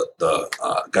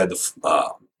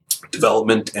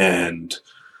development and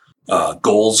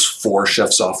goals for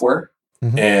Chef software.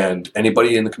 Mm-hmm. And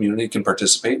anybody in the community can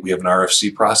participate. We have an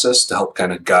RFC process to help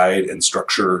kind of guide and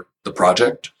structure the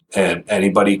project, and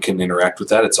anybody can interact with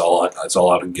that. It's all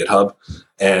out in GitHub.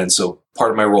 And so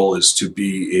part of my role is to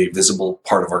be a visible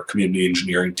part of our community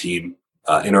engineering team,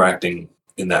 interacting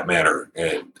in that manner,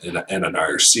 and on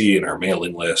IRC and our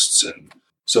mailing lists. And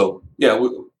so, yeah,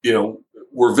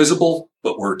 we're visible,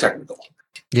 but we're technical.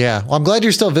 Yeah. Well, I'm glad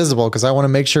you're still visible, because I want to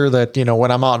make sure that,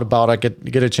 when I'm out and about, I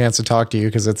get a chance to talk to you,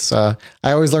 because it's, I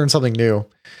always learn something new.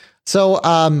 So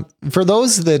for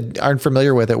those that aren't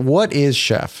familiar with it, what is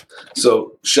Chef?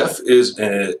 So Chef is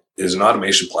an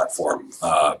automation platform,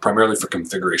 primarily for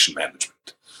configuration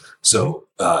management. So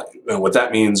what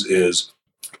that means is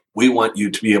we want you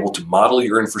to be able to model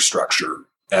your infrastructure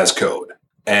as code,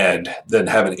 and then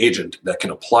have an agent that can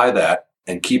apply that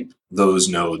and keep those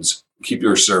nodes, keep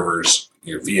your servers,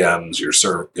 your VMs,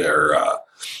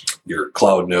 your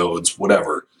cloud nodes,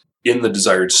 whatever, in the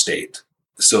desired state,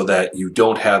 so that you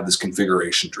don't have this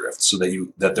configuration drift, so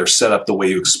that they're set up the way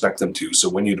you expect them to. So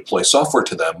when you deploy software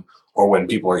to them, or when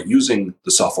people are using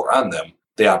the software on them,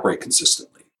 they operate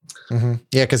consistently. Mm-hmm.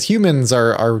 Yeah, because humans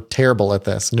are terrible at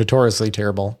this, notoriously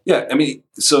terrible. Yeah, I mean,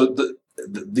 so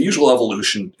the usual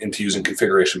evolution into using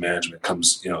configuration management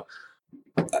comes,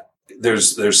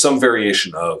 there's some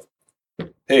variation of,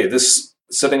 hey, this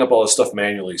setting up all this stuff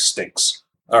manually stinks.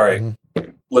 All right,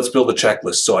 let's build a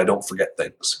checklist so I don't forget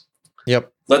things.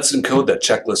 Yep. Let's encode that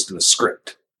checklist in a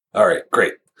script. All right,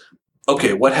 great.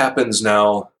 Okay, what happens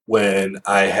now when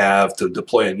I have to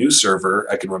deploy a new server?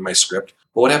 I can run my script.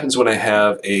 But what happens when I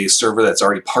have a server that's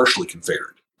already partially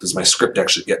configured? Does my script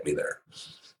actually get me there?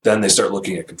 Then they start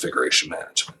looking at configuration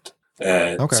management.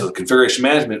 And so configuration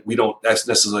management, we don't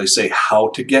necessarily say how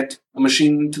to get a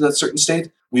machine into that certain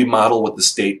state. We model what the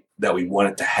state that we want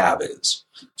it to have is.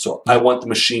 So I want the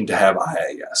machine to have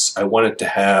IIS. I want it to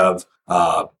have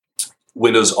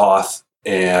Windows auth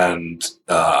and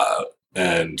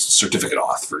certificate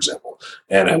auth, for example.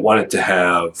 And I want it to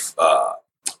have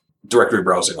directory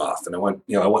browsing auth. And I want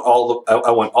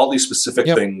all these specific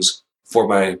things for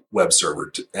my web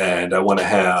server. And I want to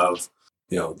have,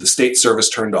 the state service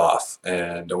turned off,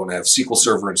 and I want to have SQL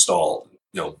Server installed.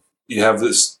 You have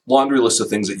this laundry list of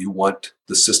things that you want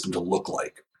the system to look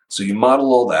like. So you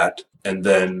model all that, and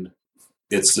then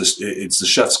it's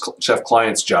the Chef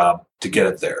client's job to get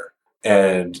it there.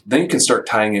 And then you can start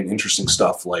tying in interesting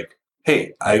stuff like,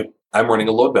 hey, I'm running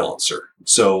a load balancer.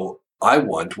 So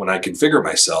when I configure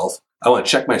myself, I want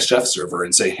to check my Chef server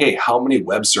and say, hey, how many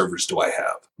web servers do I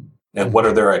have? And what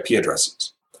are their IP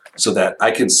addresses? So that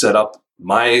I can set up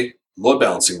my load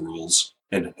balancing rules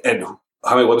and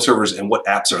how many web servers and what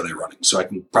apps are they running, so I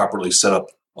can properly set up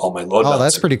all my load balancing.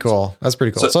 That's pretty cool. That's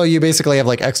pretty cool. So you basically have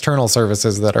like external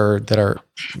services that are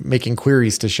making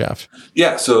queries to Chef.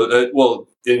 Yeah. So,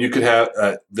 and you could have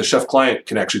the Chef client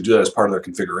can actually do that as part of their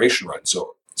configuration run.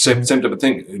 So same type of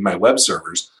thing in my web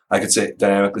servers. I could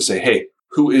dynamically say, hey,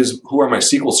 who are my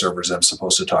SQL servers I'm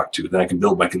supposed to talk to? Then I can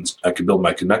build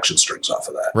my connection strings off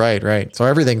of that. Right. So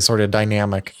everything's sort of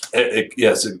dynamic.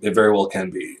 Yes, it very well can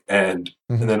be. And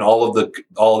then all of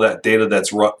that data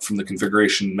that's run from the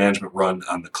configuration management run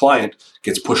on the client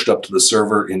gets pushed up to the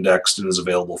server, indexed, and is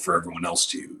available for everyone else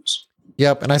to use.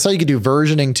 Yep. And I saw you could do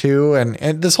versioning too.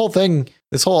 And this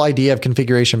whole idea of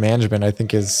configuration management, I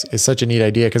think is such a neat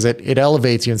idea, because it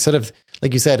elevates you. Instead of,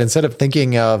 like you said, instead of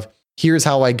thinking of, here's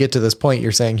how I get to this point,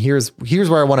 you're saying, here's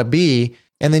where I want to be.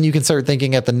 And then you can start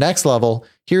thinking at the next level,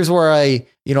 here's where I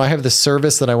have the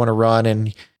service that I want to run,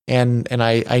 and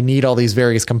I need all these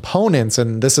various components,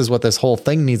 and this is what this whole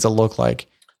thing needs to look like.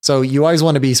 So you always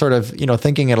want to be sort of,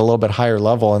 thinking at a little bit higher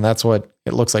level, and that's what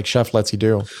it looks like Chef lets you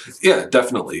do. Yeah,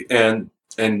 definitely. And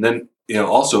then,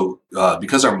 also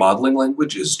because our modeling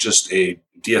language is just a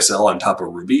DSL on top of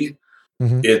Ruby,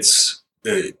 it's,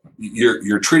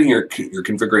 you're treating your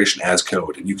configuration as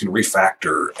code, and you can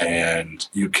refactor and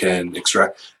you can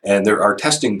extract, and there are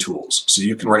testing tools. So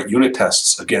you can write unit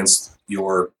tests against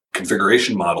your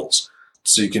configuration models,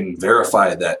 so you can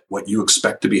verify that what you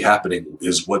expect to be happening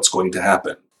is what's going to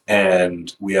happen.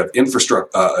 And we have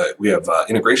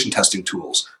integration testing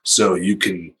tools, so you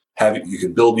can you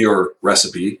can build your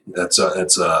recipe. That's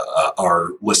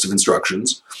our list of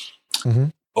instructions,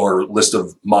 or list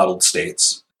of modeled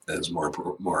states, is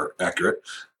more accurate.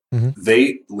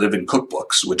 They live in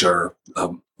cookbooks, which are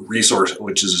resource,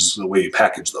 which is the way you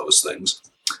package those things.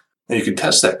 And you can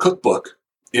test that cookbook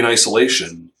in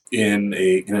isolation in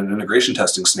an integration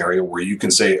testing scenario where you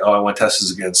can say, oh, I want to test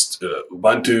this against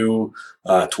Ubuntu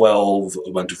 12,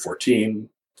 Ubuntu 14,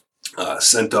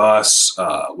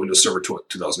 CentOS, Windows Server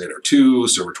 2008 R2,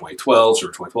 Server 2012,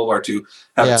 Server 2012 R2.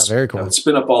 Very cool. Have it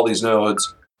spin up all these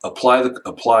nodes,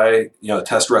 apply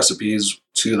test recipes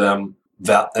to them,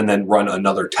 and then run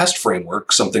another test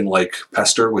framework, something like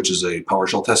Pester, which is a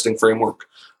PowerShell testing framework,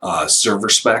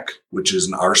 ServerSpec, which is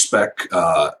an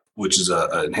RSpec, which is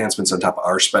enhancements on top of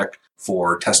RSpec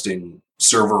for testing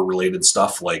server-related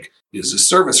stuff like, is this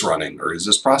service running or is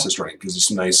this process running? Because there's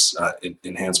some nice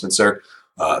enhancements there.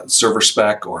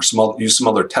 ServerSpec, or use some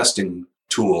other testing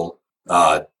tool.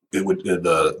 The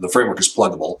framework is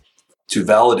pluggable to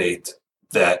validate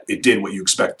that it did what you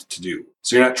expect it to do.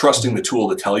 So you're not trusting the tool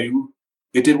to tell you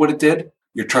it did what it did.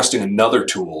 You're trusting another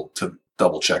tool to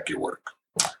double check your work.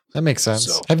 That makes sense.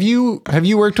 So, have you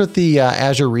worked with the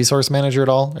Azure Resource Manager at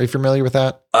all? Are you familiar with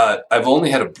that? I've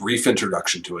only had a brief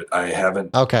introduction to it. I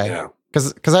haven't. Okay. Yeah.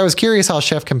 Because I was curious how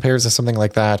Chef compares to something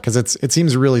like that, because it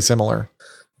seems really similar.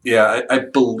 Yeah, I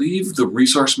believe the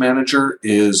Resource Manager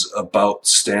is about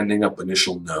standing up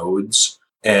initial nodes,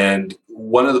 and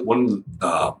one of the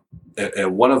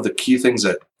key things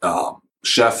that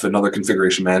Chef and other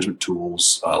configuration management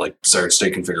tools like desired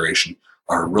state configuration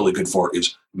are really good for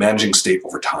is managing state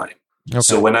over time. Okay.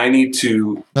 So when I need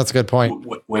to, that's a good point.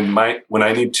 When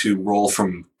I need to roll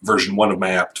from version 1 of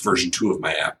my app to version 2 of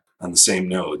my app on the same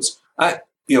nodes,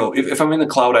 if I'm in the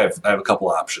cloud, I have a couple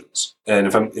options,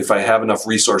 and if I have enough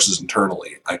resources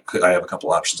internally, I have a couple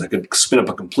options. I could spin up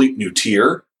a complete new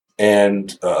tier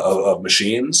of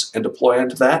machines and deploy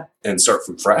into that and start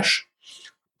from fresh,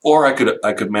 or I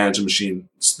could manage the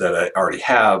machines that I already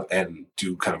have and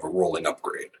do kind of a rolling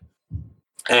upgrade.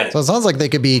 So it sounds like they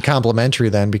could be complementary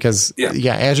then, because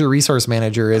Azure Resource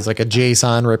Manager is like a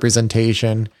JSON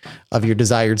representation of your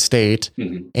desired state,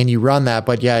 and you run that.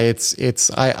 But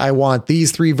I want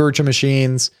these 3 virtual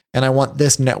machines, and I want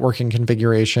this networking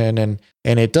configuration, and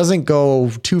it doesn't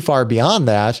go too far beyond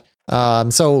that.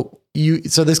 So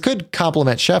this could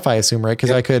complement Chef, I assume, right?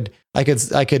 Because I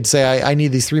could say I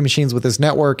need these 3 machines with this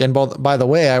network, and by the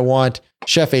way, I want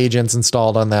Chef agents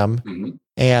installed on them.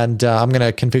 And I'm going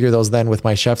to configure those then with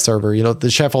my Chef server. The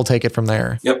Chef will take it from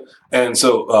there. Yep. And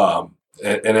so,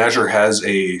 and Azure has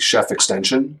a Chef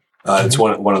extension. It's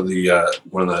one of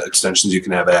the extensions you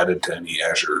can have added to any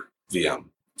Azure VM.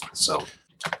 So,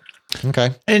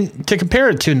 okay. And to compare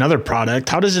it to another product,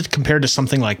 how does it compare to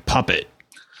something like Puppet?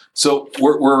 So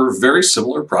we're very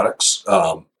similar products.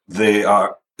 We're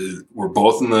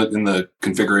both in the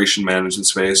configuration management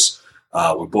space.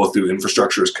 We both do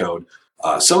infrastructure as code.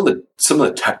 Some of the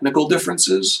technical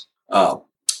differences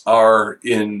are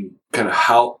in kind of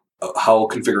how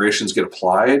configurations get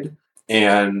applied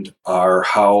and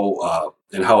how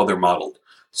they're modeled.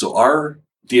 So our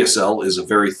DSL is a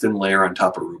very thin layer on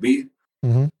top of Ruby.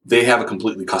 They have a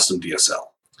completely custom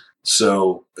DSL.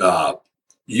 So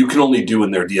you can only do in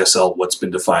their DSL what's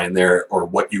been defined there, or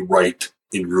what you write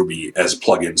in Ruby as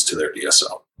plugins to their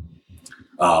DSL,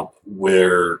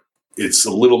 where it's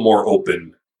a little more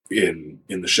open in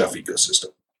the Chef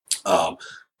ecosystem.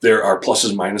 There are pluses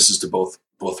and minuses to both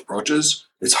approaches.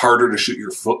 It's harder to shoot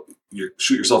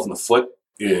yourself in the foot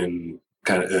in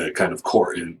kind of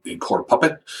core in core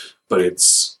Puppet, but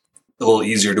it's a little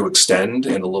easier to extend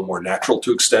and a little more natural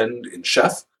to extend in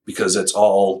Chef, because it's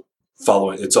all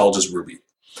just Ruby.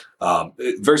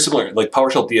 Very similar, like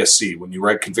PowerShell DSC. When you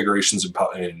write configurations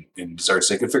in desired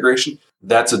state configuration,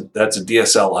 that's a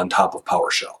DSL on top of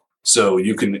PowerShell. So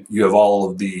you have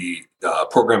all of the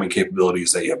programming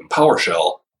capabilities that you have in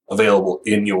PowerShell available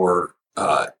in your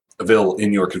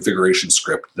configuration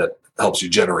script that helps you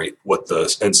generate what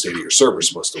the end state of your server is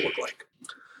supposed to look like.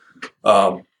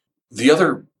 The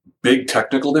other big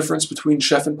technical difference between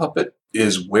Chef and Puppet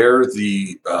is where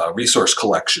the resource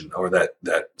collection, or that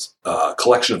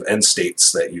collection of end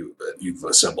states that you've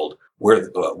assembled, where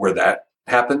that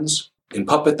happens. In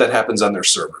Puppet, that happens on their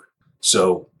server.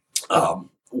 So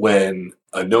when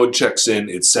a node checks in,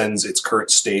 it sends its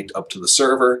current state up to the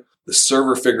server. The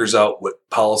server figures out what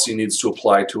policy needs to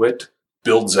apply to it,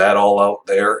 builds that all out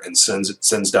there, and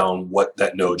sends down what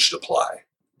that node should apply.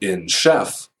 In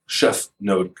Chef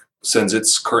node sends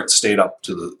its current state up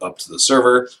to the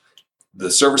server. The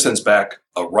server sends back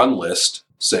a run list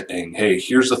saying, "Hey,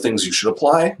 here's the things you should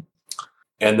apply,"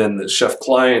 and then the Chef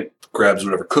client grabs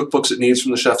whatever cookbooks it needs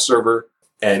from the Chef server,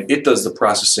 and it does the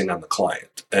processing on the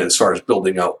client as far as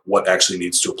building out what actually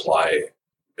needs to apply,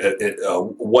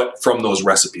 what from those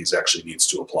recipes actually needs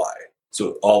to apply.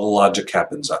 So all the logic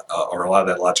happens, or a lot of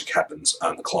that logic happens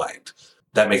on the client.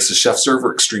 That makes the Chef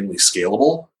server extremely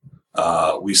scalable.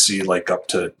 We see like up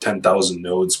to 10,000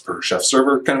 nodes per Chef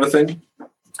server kind of a thing.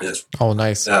 Oh,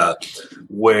 nice.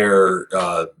 Where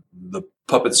the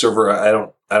Puppet server, I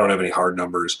don't have any hard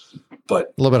numbers,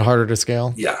 but a little bit harder to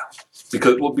scale. Yeah,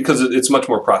 because it's much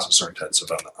more processor intensive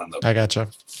on the. I gotcha.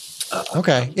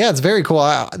 Okay, yeah, it's very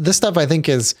cool. This stuff I think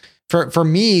is for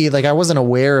me, like I wasn't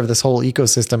aware of this whole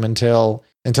ecosystem until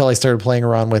I started playing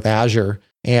around with Azure,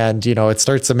 and it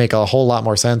starts to make a whole lot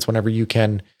more sense whenever you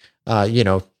can,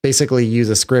 basically use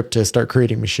a script to start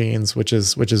creating machines, which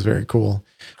is very cool.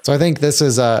 So I think this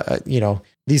is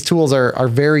these tools are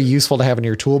very useful to have in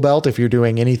your tool belt if you're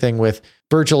doing anything with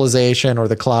virtualization or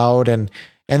the cloud, and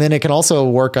then it can also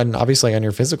work obviously on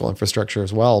your physical infrastructure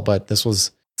as well. But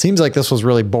seems like this was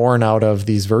really born out of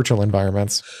these virtual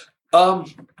environments.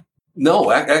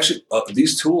 No, actually,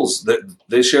 these tools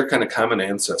they share kind of common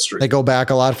ancestry. They go back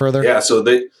a lot further. Yeah, so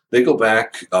they go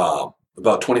back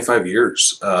about 25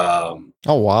 years. Oh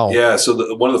wow! Yeah,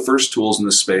 so one of the first tools in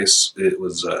this space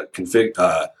was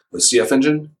CF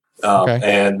Engine.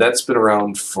 And that's been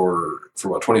around for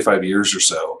about 25 years or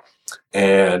so.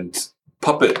 And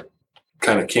Puppet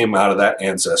kind of came out of that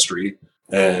ancestry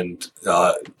and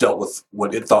dealt with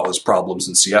what it thought was problems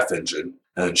in CF Engine.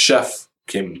 And Chef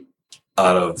came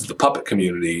out of the Puppet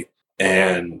community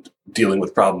and dealing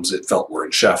with problems it felt were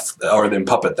in Chef or in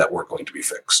Puppet that weren't going to be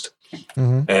fixed.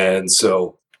 Mm-hmm. And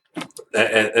so,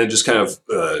 and just kind of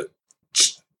a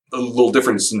little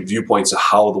difference in viewpoints of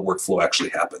how the workflow actually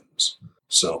happens.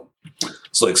 So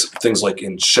like things like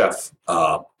in Chef,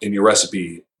 in your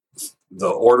recipe, the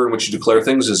order in which you declare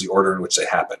things is the order in which they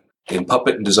happen. In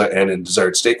Puppet and in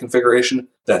desired state configuration,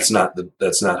 that's not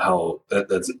how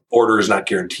that order is not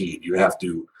guaranteed. You have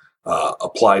to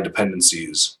apply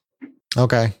dependencies.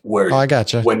 Okay. I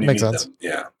gotcha. When you Makes need sense. them.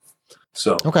 Yeah.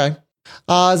 So okay.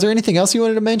 Is there anything else you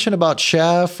wanted to mention about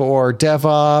Chef or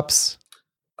DevOps?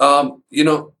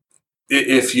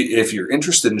 If you're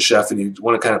interested in Chef and you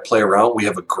want to kind of play around, we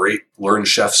have a great Learn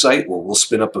Chef site where we'll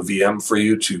spin up a VM for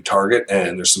you to target,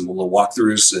 and there's some little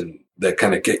walkthroughs and that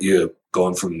kind of get you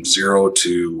going from zero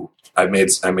to I made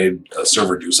a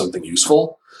server do something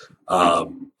useful,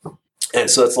 and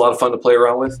so that's a lot of fun to play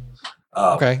around with.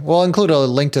 Okay, we'll include a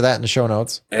link to that in the show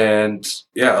notes. And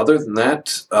yeah, other than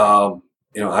that, I'm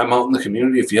out in the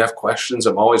community. If you have questions,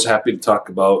 I'm always happy to talk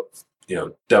about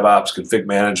DevOps, config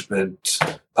management,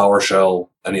 PowerShell,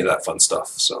 any of that fun stuff.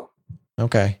 So,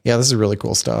 okay. Yeah, this is really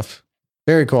cool stuff.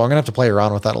 Very cool. I'm going to have to play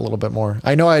around with that a little bit more.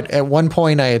 I know at one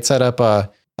point I had set up a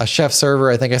Chef server.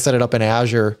 I think I set it up in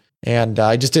Azure, and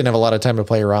I just didn't have a lot of time to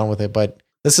play around with it. But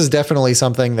this is definitely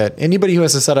something that anybody who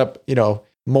has to set up,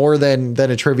 more than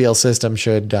a trivial system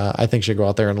should go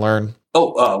out there and learn.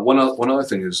 Oh, one other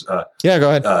thing is, yeah, go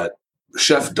ahead.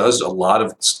 Chef does a lot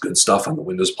of good stuff on the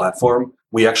Windows platform.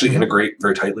 We actually integrate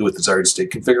very tightly with desired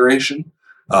state configuration.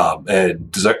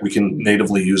 And we can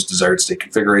natively use desired state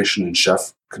configuration in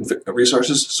Chef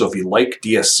resources. So if you like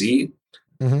DSC,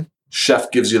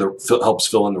 Chef gives you helps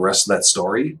fill in the rest of that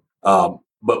story.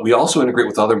 But we also integrate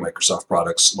with other Microsoft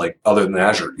products, like other than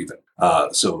Azure even.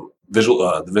 So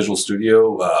the Visual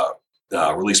Studio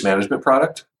release management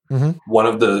product. One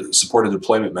of the supported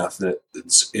deployment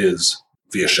methods is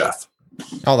via Chef.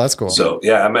 Oh, that's cool. So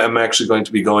yeah, I'm actually going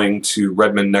to be going to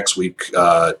Redmond next week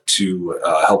to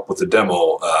help with the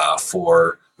demo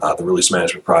for the release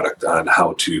management product on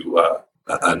how to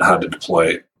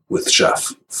deploy with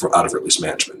Chef out of release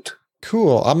management.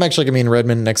 Cool. I'm actually going to be in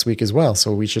Redmond next week as well,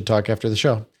 so we should talk after the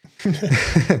show.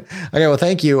 Okay, well,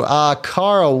 thank you.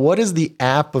 Carl, what is the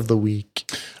app of the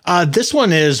week? This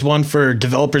one is one for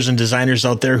developers and designers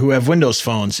out there who have Windows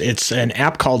phones. It's an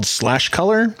app called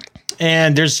SlashColor.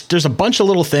 And there's a bunch of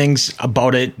little things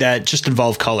about it that just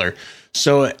involve color.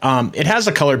 So it has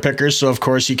a color picker. So, of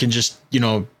course, you can just,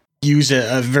 use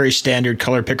a very standard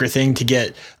color picker thing to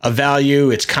get a value.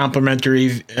 It's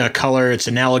complementary color. It's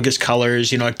analogous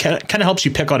colors. It kind of helps you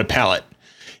pick out a palette.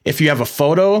 If you have a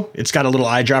photo, it's got a little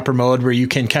eyedropper mode where you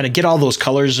can kind of get all those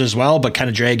colors as well, but kind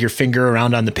of drag your finger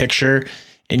around on the picture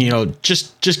and,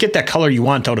 just get that color you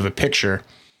want out of a picture.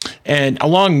 And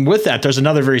along with that, there's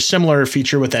another very similar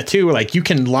feature with that too. Like you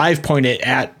can live point it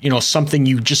at, something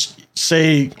you just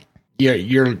say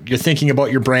you're thinking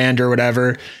about your brand or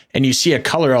whatever, and you see a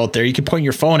color out there. You can point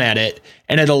your phone at it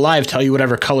and it'll live tell you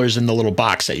whatever color's in the little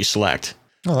box that you select.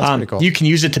 Oh, that's pretty cool. You can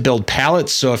use it to build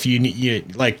palettes. So if you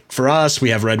like for us, we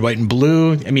have red, white, and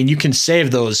blue. I mean, you can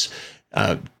save those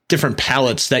different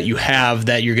palettes that you have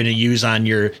that you're going to use on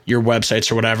your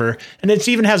websites or whatever. And it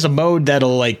even has a mode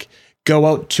that'll like go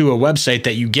out to a website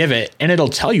that you give it, and it'll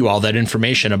tell you all that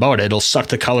information about it. It'll suck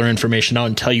the color information out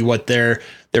and tell you what their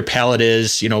palette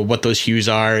is, what those hues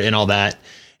are and all that.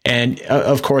 And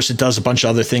of course, it does a bunch of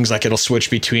other things, like it'll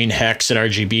switch between hex and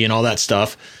RGB and all that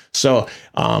stuff. So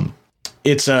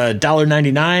it's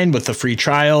 $1.99 with a free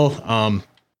trial.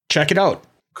 Check it out.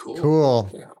 Cool.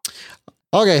 Yeah.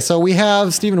 Okay, so we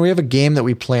have a game that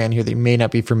we plan here that you may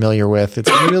not be familiar with.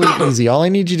 It's really easy. All I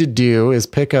need you to do is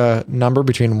pick a number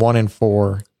between 1 and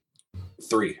 4.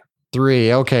 3.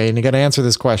 3. Okay, and you got to answer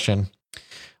this question.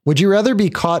 Would you rather be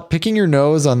caught picking your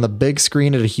nose on the big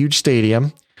screen at a huge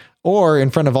stadium, or in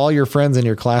front of all your friends in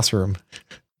your classroom?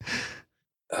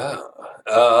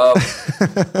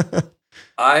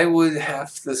 I would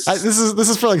have to. This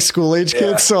is for like school age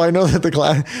kids, so I know that the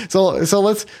class. So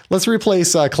let's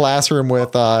replace classroom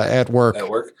with at work. At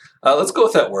work, let's go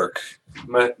with at work.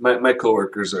 My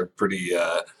coworkers are pretty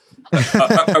are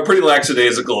pretty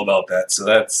lackadaisical about that, so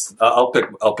that's I'll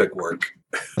pick work.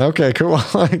 Okay, cool.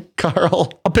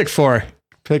 Carl, I'll pick 4.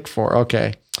 Pick 4.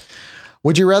 Okay.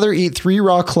 Would you rather eat 3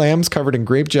 raw clams covered in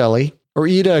grape jelly, or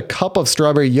eat a cup of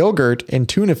strawberry yogurt and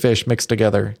tuna fish mixed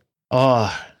together?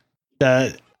 Oh.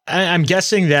 I'm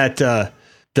guessing that the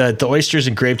oysters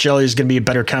and grape jelly is going to be a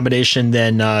better combination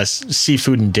than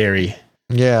seafood and dairy.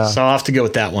 Yeah. So I'll have to go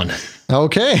with that one.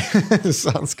 Okay.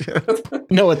 Sounds good.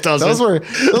 No, it doesn't. Those were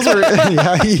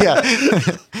yeah.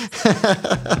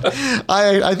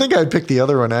 I think I'd pick the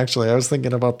other one, actually. I was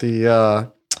thinking about the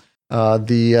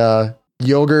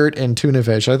yogurt and tuna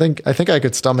fish. I think I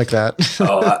could stomach that.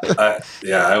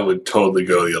 I would totally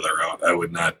go the other route. I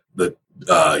would not.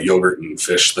 The yogurt and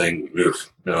fish thing.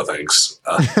 Oof, no thanks.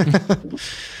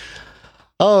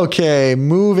 Okay,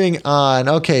 moving on.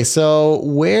 Okay, so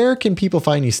where can people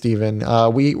find you, Stephen?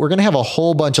 We're going to have a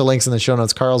whole bunch of links in the show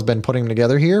notes. Carl's been putting them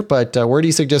together here, but where do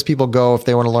you suggest people go if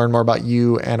they want to learn more about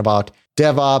you and about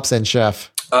DevOps and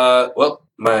Chef? Well,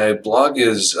 my blog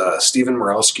is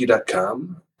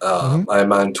StephenMorowski.com.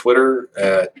 I'm on Twitter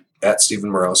at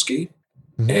Stephen Morowski,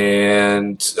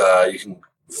 and you can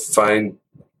find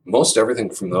most everything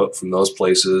from those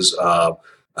places. I'm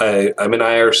in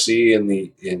IRC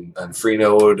on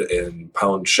Freenode and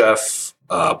Pound Chef,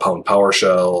 Pound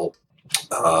PowerShell.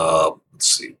 Let's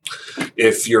see.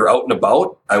 If you're out and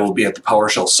about, I will be at the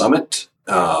PowerShell Summit.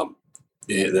 That's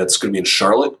going to be in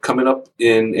Charlotte coming up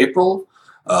in April.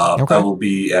 Okay. I will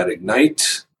be at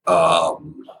Ignite.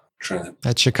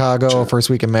 At Chicago, first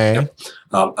week of May. Yep.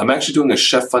 I'm actually doing a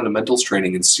Chef Fundamentals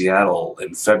training in Seattle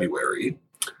in February.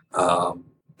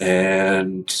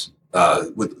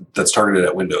 That's targeted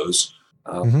at Windows.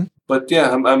 But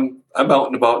yeah, I'm out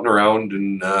and about and around,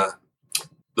 and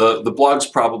the blog's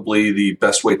probably the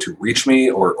best way to reach me,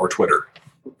 or Twitter.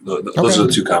 Those are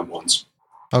the two common ones.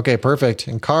 Okay, perfect.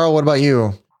 And Carl, what about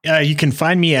you? You can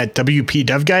find me at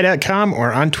wpdevguy.com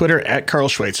or on Twitter at Carl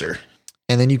Schweitzer.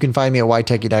 And then you can find me at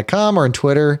ytechie.com or on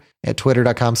Twitter at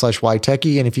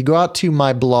twitter.com/ytechie. And if you go out to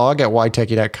my blog at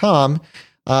ytechie.com,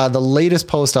 the latest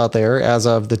post out there as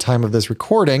of the time of this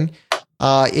recording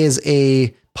is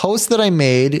a post that I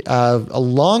made a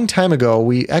long time ago.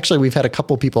 We've had a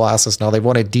couple people ask us now. They've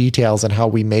wanted details on how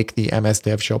we make the MS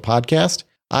Dev Show podcast.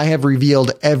 I have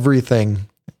revealed everything,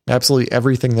 absolutely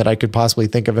everything that I could possibly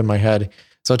think of in my head.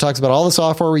 So it talks about all the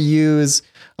software we use.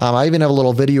 I even have a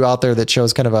little video out there that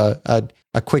shows kind of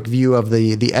a quick view of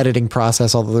the editing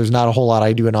process, although there's not a whole lot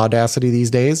I do in Audacity these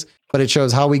days. But it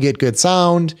shows how we get good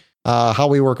sound, how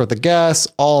we work with the guests,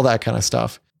 all that kind of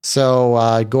stuff.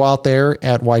 So go out there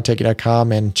at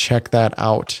ytechie.com and check that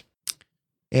out.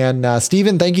 And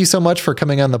Stephen, thank you so much for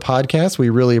coming on the podcast. We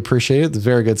really appreciate it. It's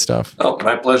very good stuff. Oh,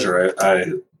 my pleasure.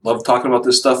 I love talking about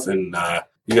this stuff, and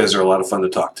you guys are a lot of fun to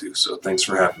talk to. So thanks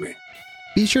for having me.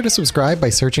 Be sure to subscribe by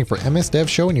searching for MS Dev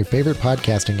Show in your favorite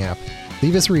podcasting app.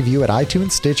 Leave us a review at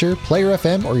iTunes, Stitcher, Player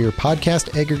FM, or your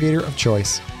podcast aggregator of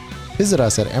choice. Visit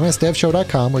us at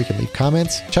msdevshow.com where you can leave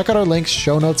comments, check out our links,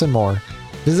 show notes, and more.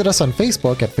 Visit us on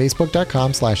Facebook at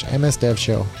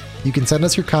facebook.com/msdevshow. You can send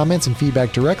us your comments and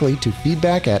feedback directly to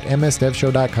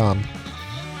feedback@msdevshow.com.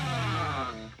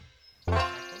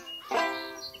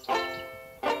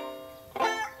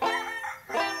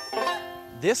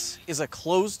 This is a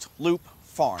closed-loop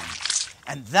farm,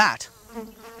 and that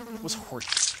was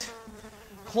horseshit.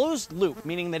 Closed loop,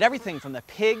 meaning that everything from the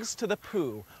pigs to the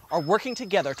poo are working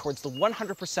together towards the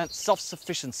 100%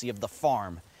 self-sufficiency of the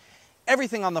farm.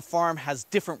 Everything on the farm has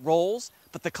different roles,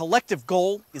 but the collective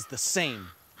goal is the same.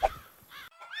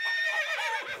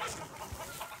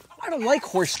 I don't like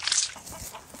horse,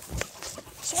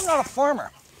 so I'm not a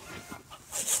farmer.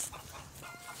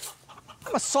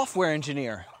 I'm a software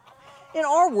engineer. In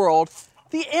our world,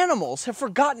 the animals have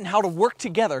forgotten how to work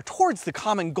together towards the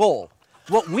common goal.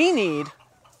 What we need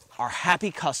are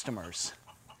happy customers.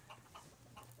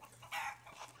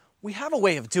 We have a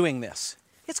way of doing this.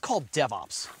 It's called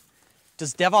DevOps.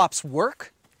 Does DevOps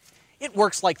work? It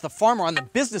works like the farmer on the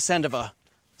business end of a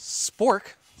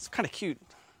spork. It's kind of cute.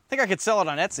 I think I could sell it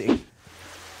on Etsy.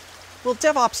 Will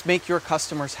DevOps make your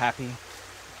customers happy?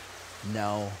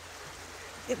 No.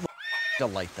 It will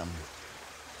delight them.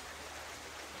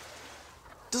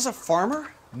 Does a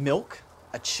farmer milk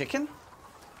a chicken?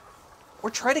 Or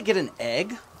try to get an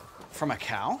egg from a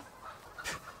cow?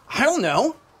 I don't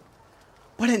know.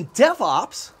 But in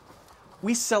DevOps,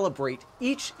 we celebrate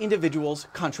each individual's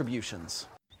contributions.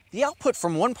 The output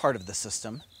from one part of the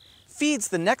system feeds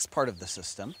the next part of the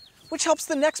system, which helps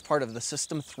the next part of the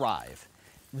system thrive.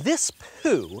 This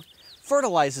poo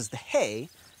fertilizes the hay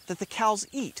that the cows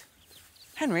eat.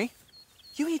 Henry,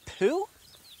 you eat poo?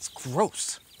 It's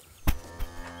gross.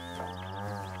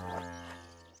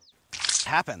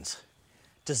 Happens.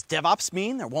 Does DevOps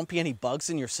mean there won't be any bugs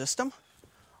in your system?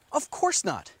 Of course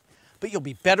not, but you'll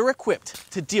be better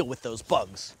equipped to deal with those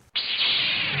bugs.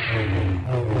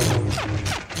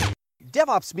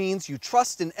 DevOps means you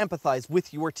trust and empathize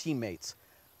with your teammates,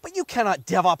 but you cannot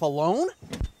DevOps alone.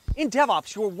 In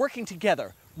DevOps, you are working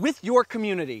together with your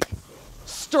community,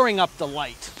 stirring up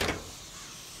delight.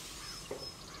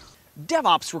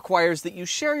 DevOps requires that you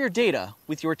share your data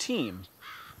with your team.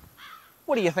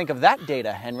 What do you think of that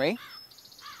data, Henry?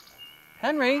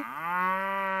 Henry?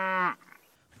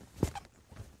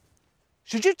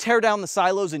 Should you tear down the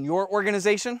silos in your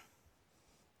organization?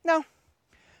 No.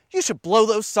 You should blow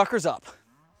those suckers up.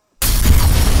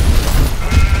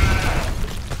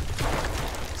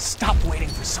 Stop waiting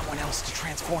for someone else to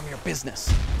transform your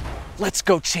business. Let's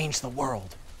go change the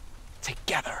world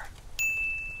together.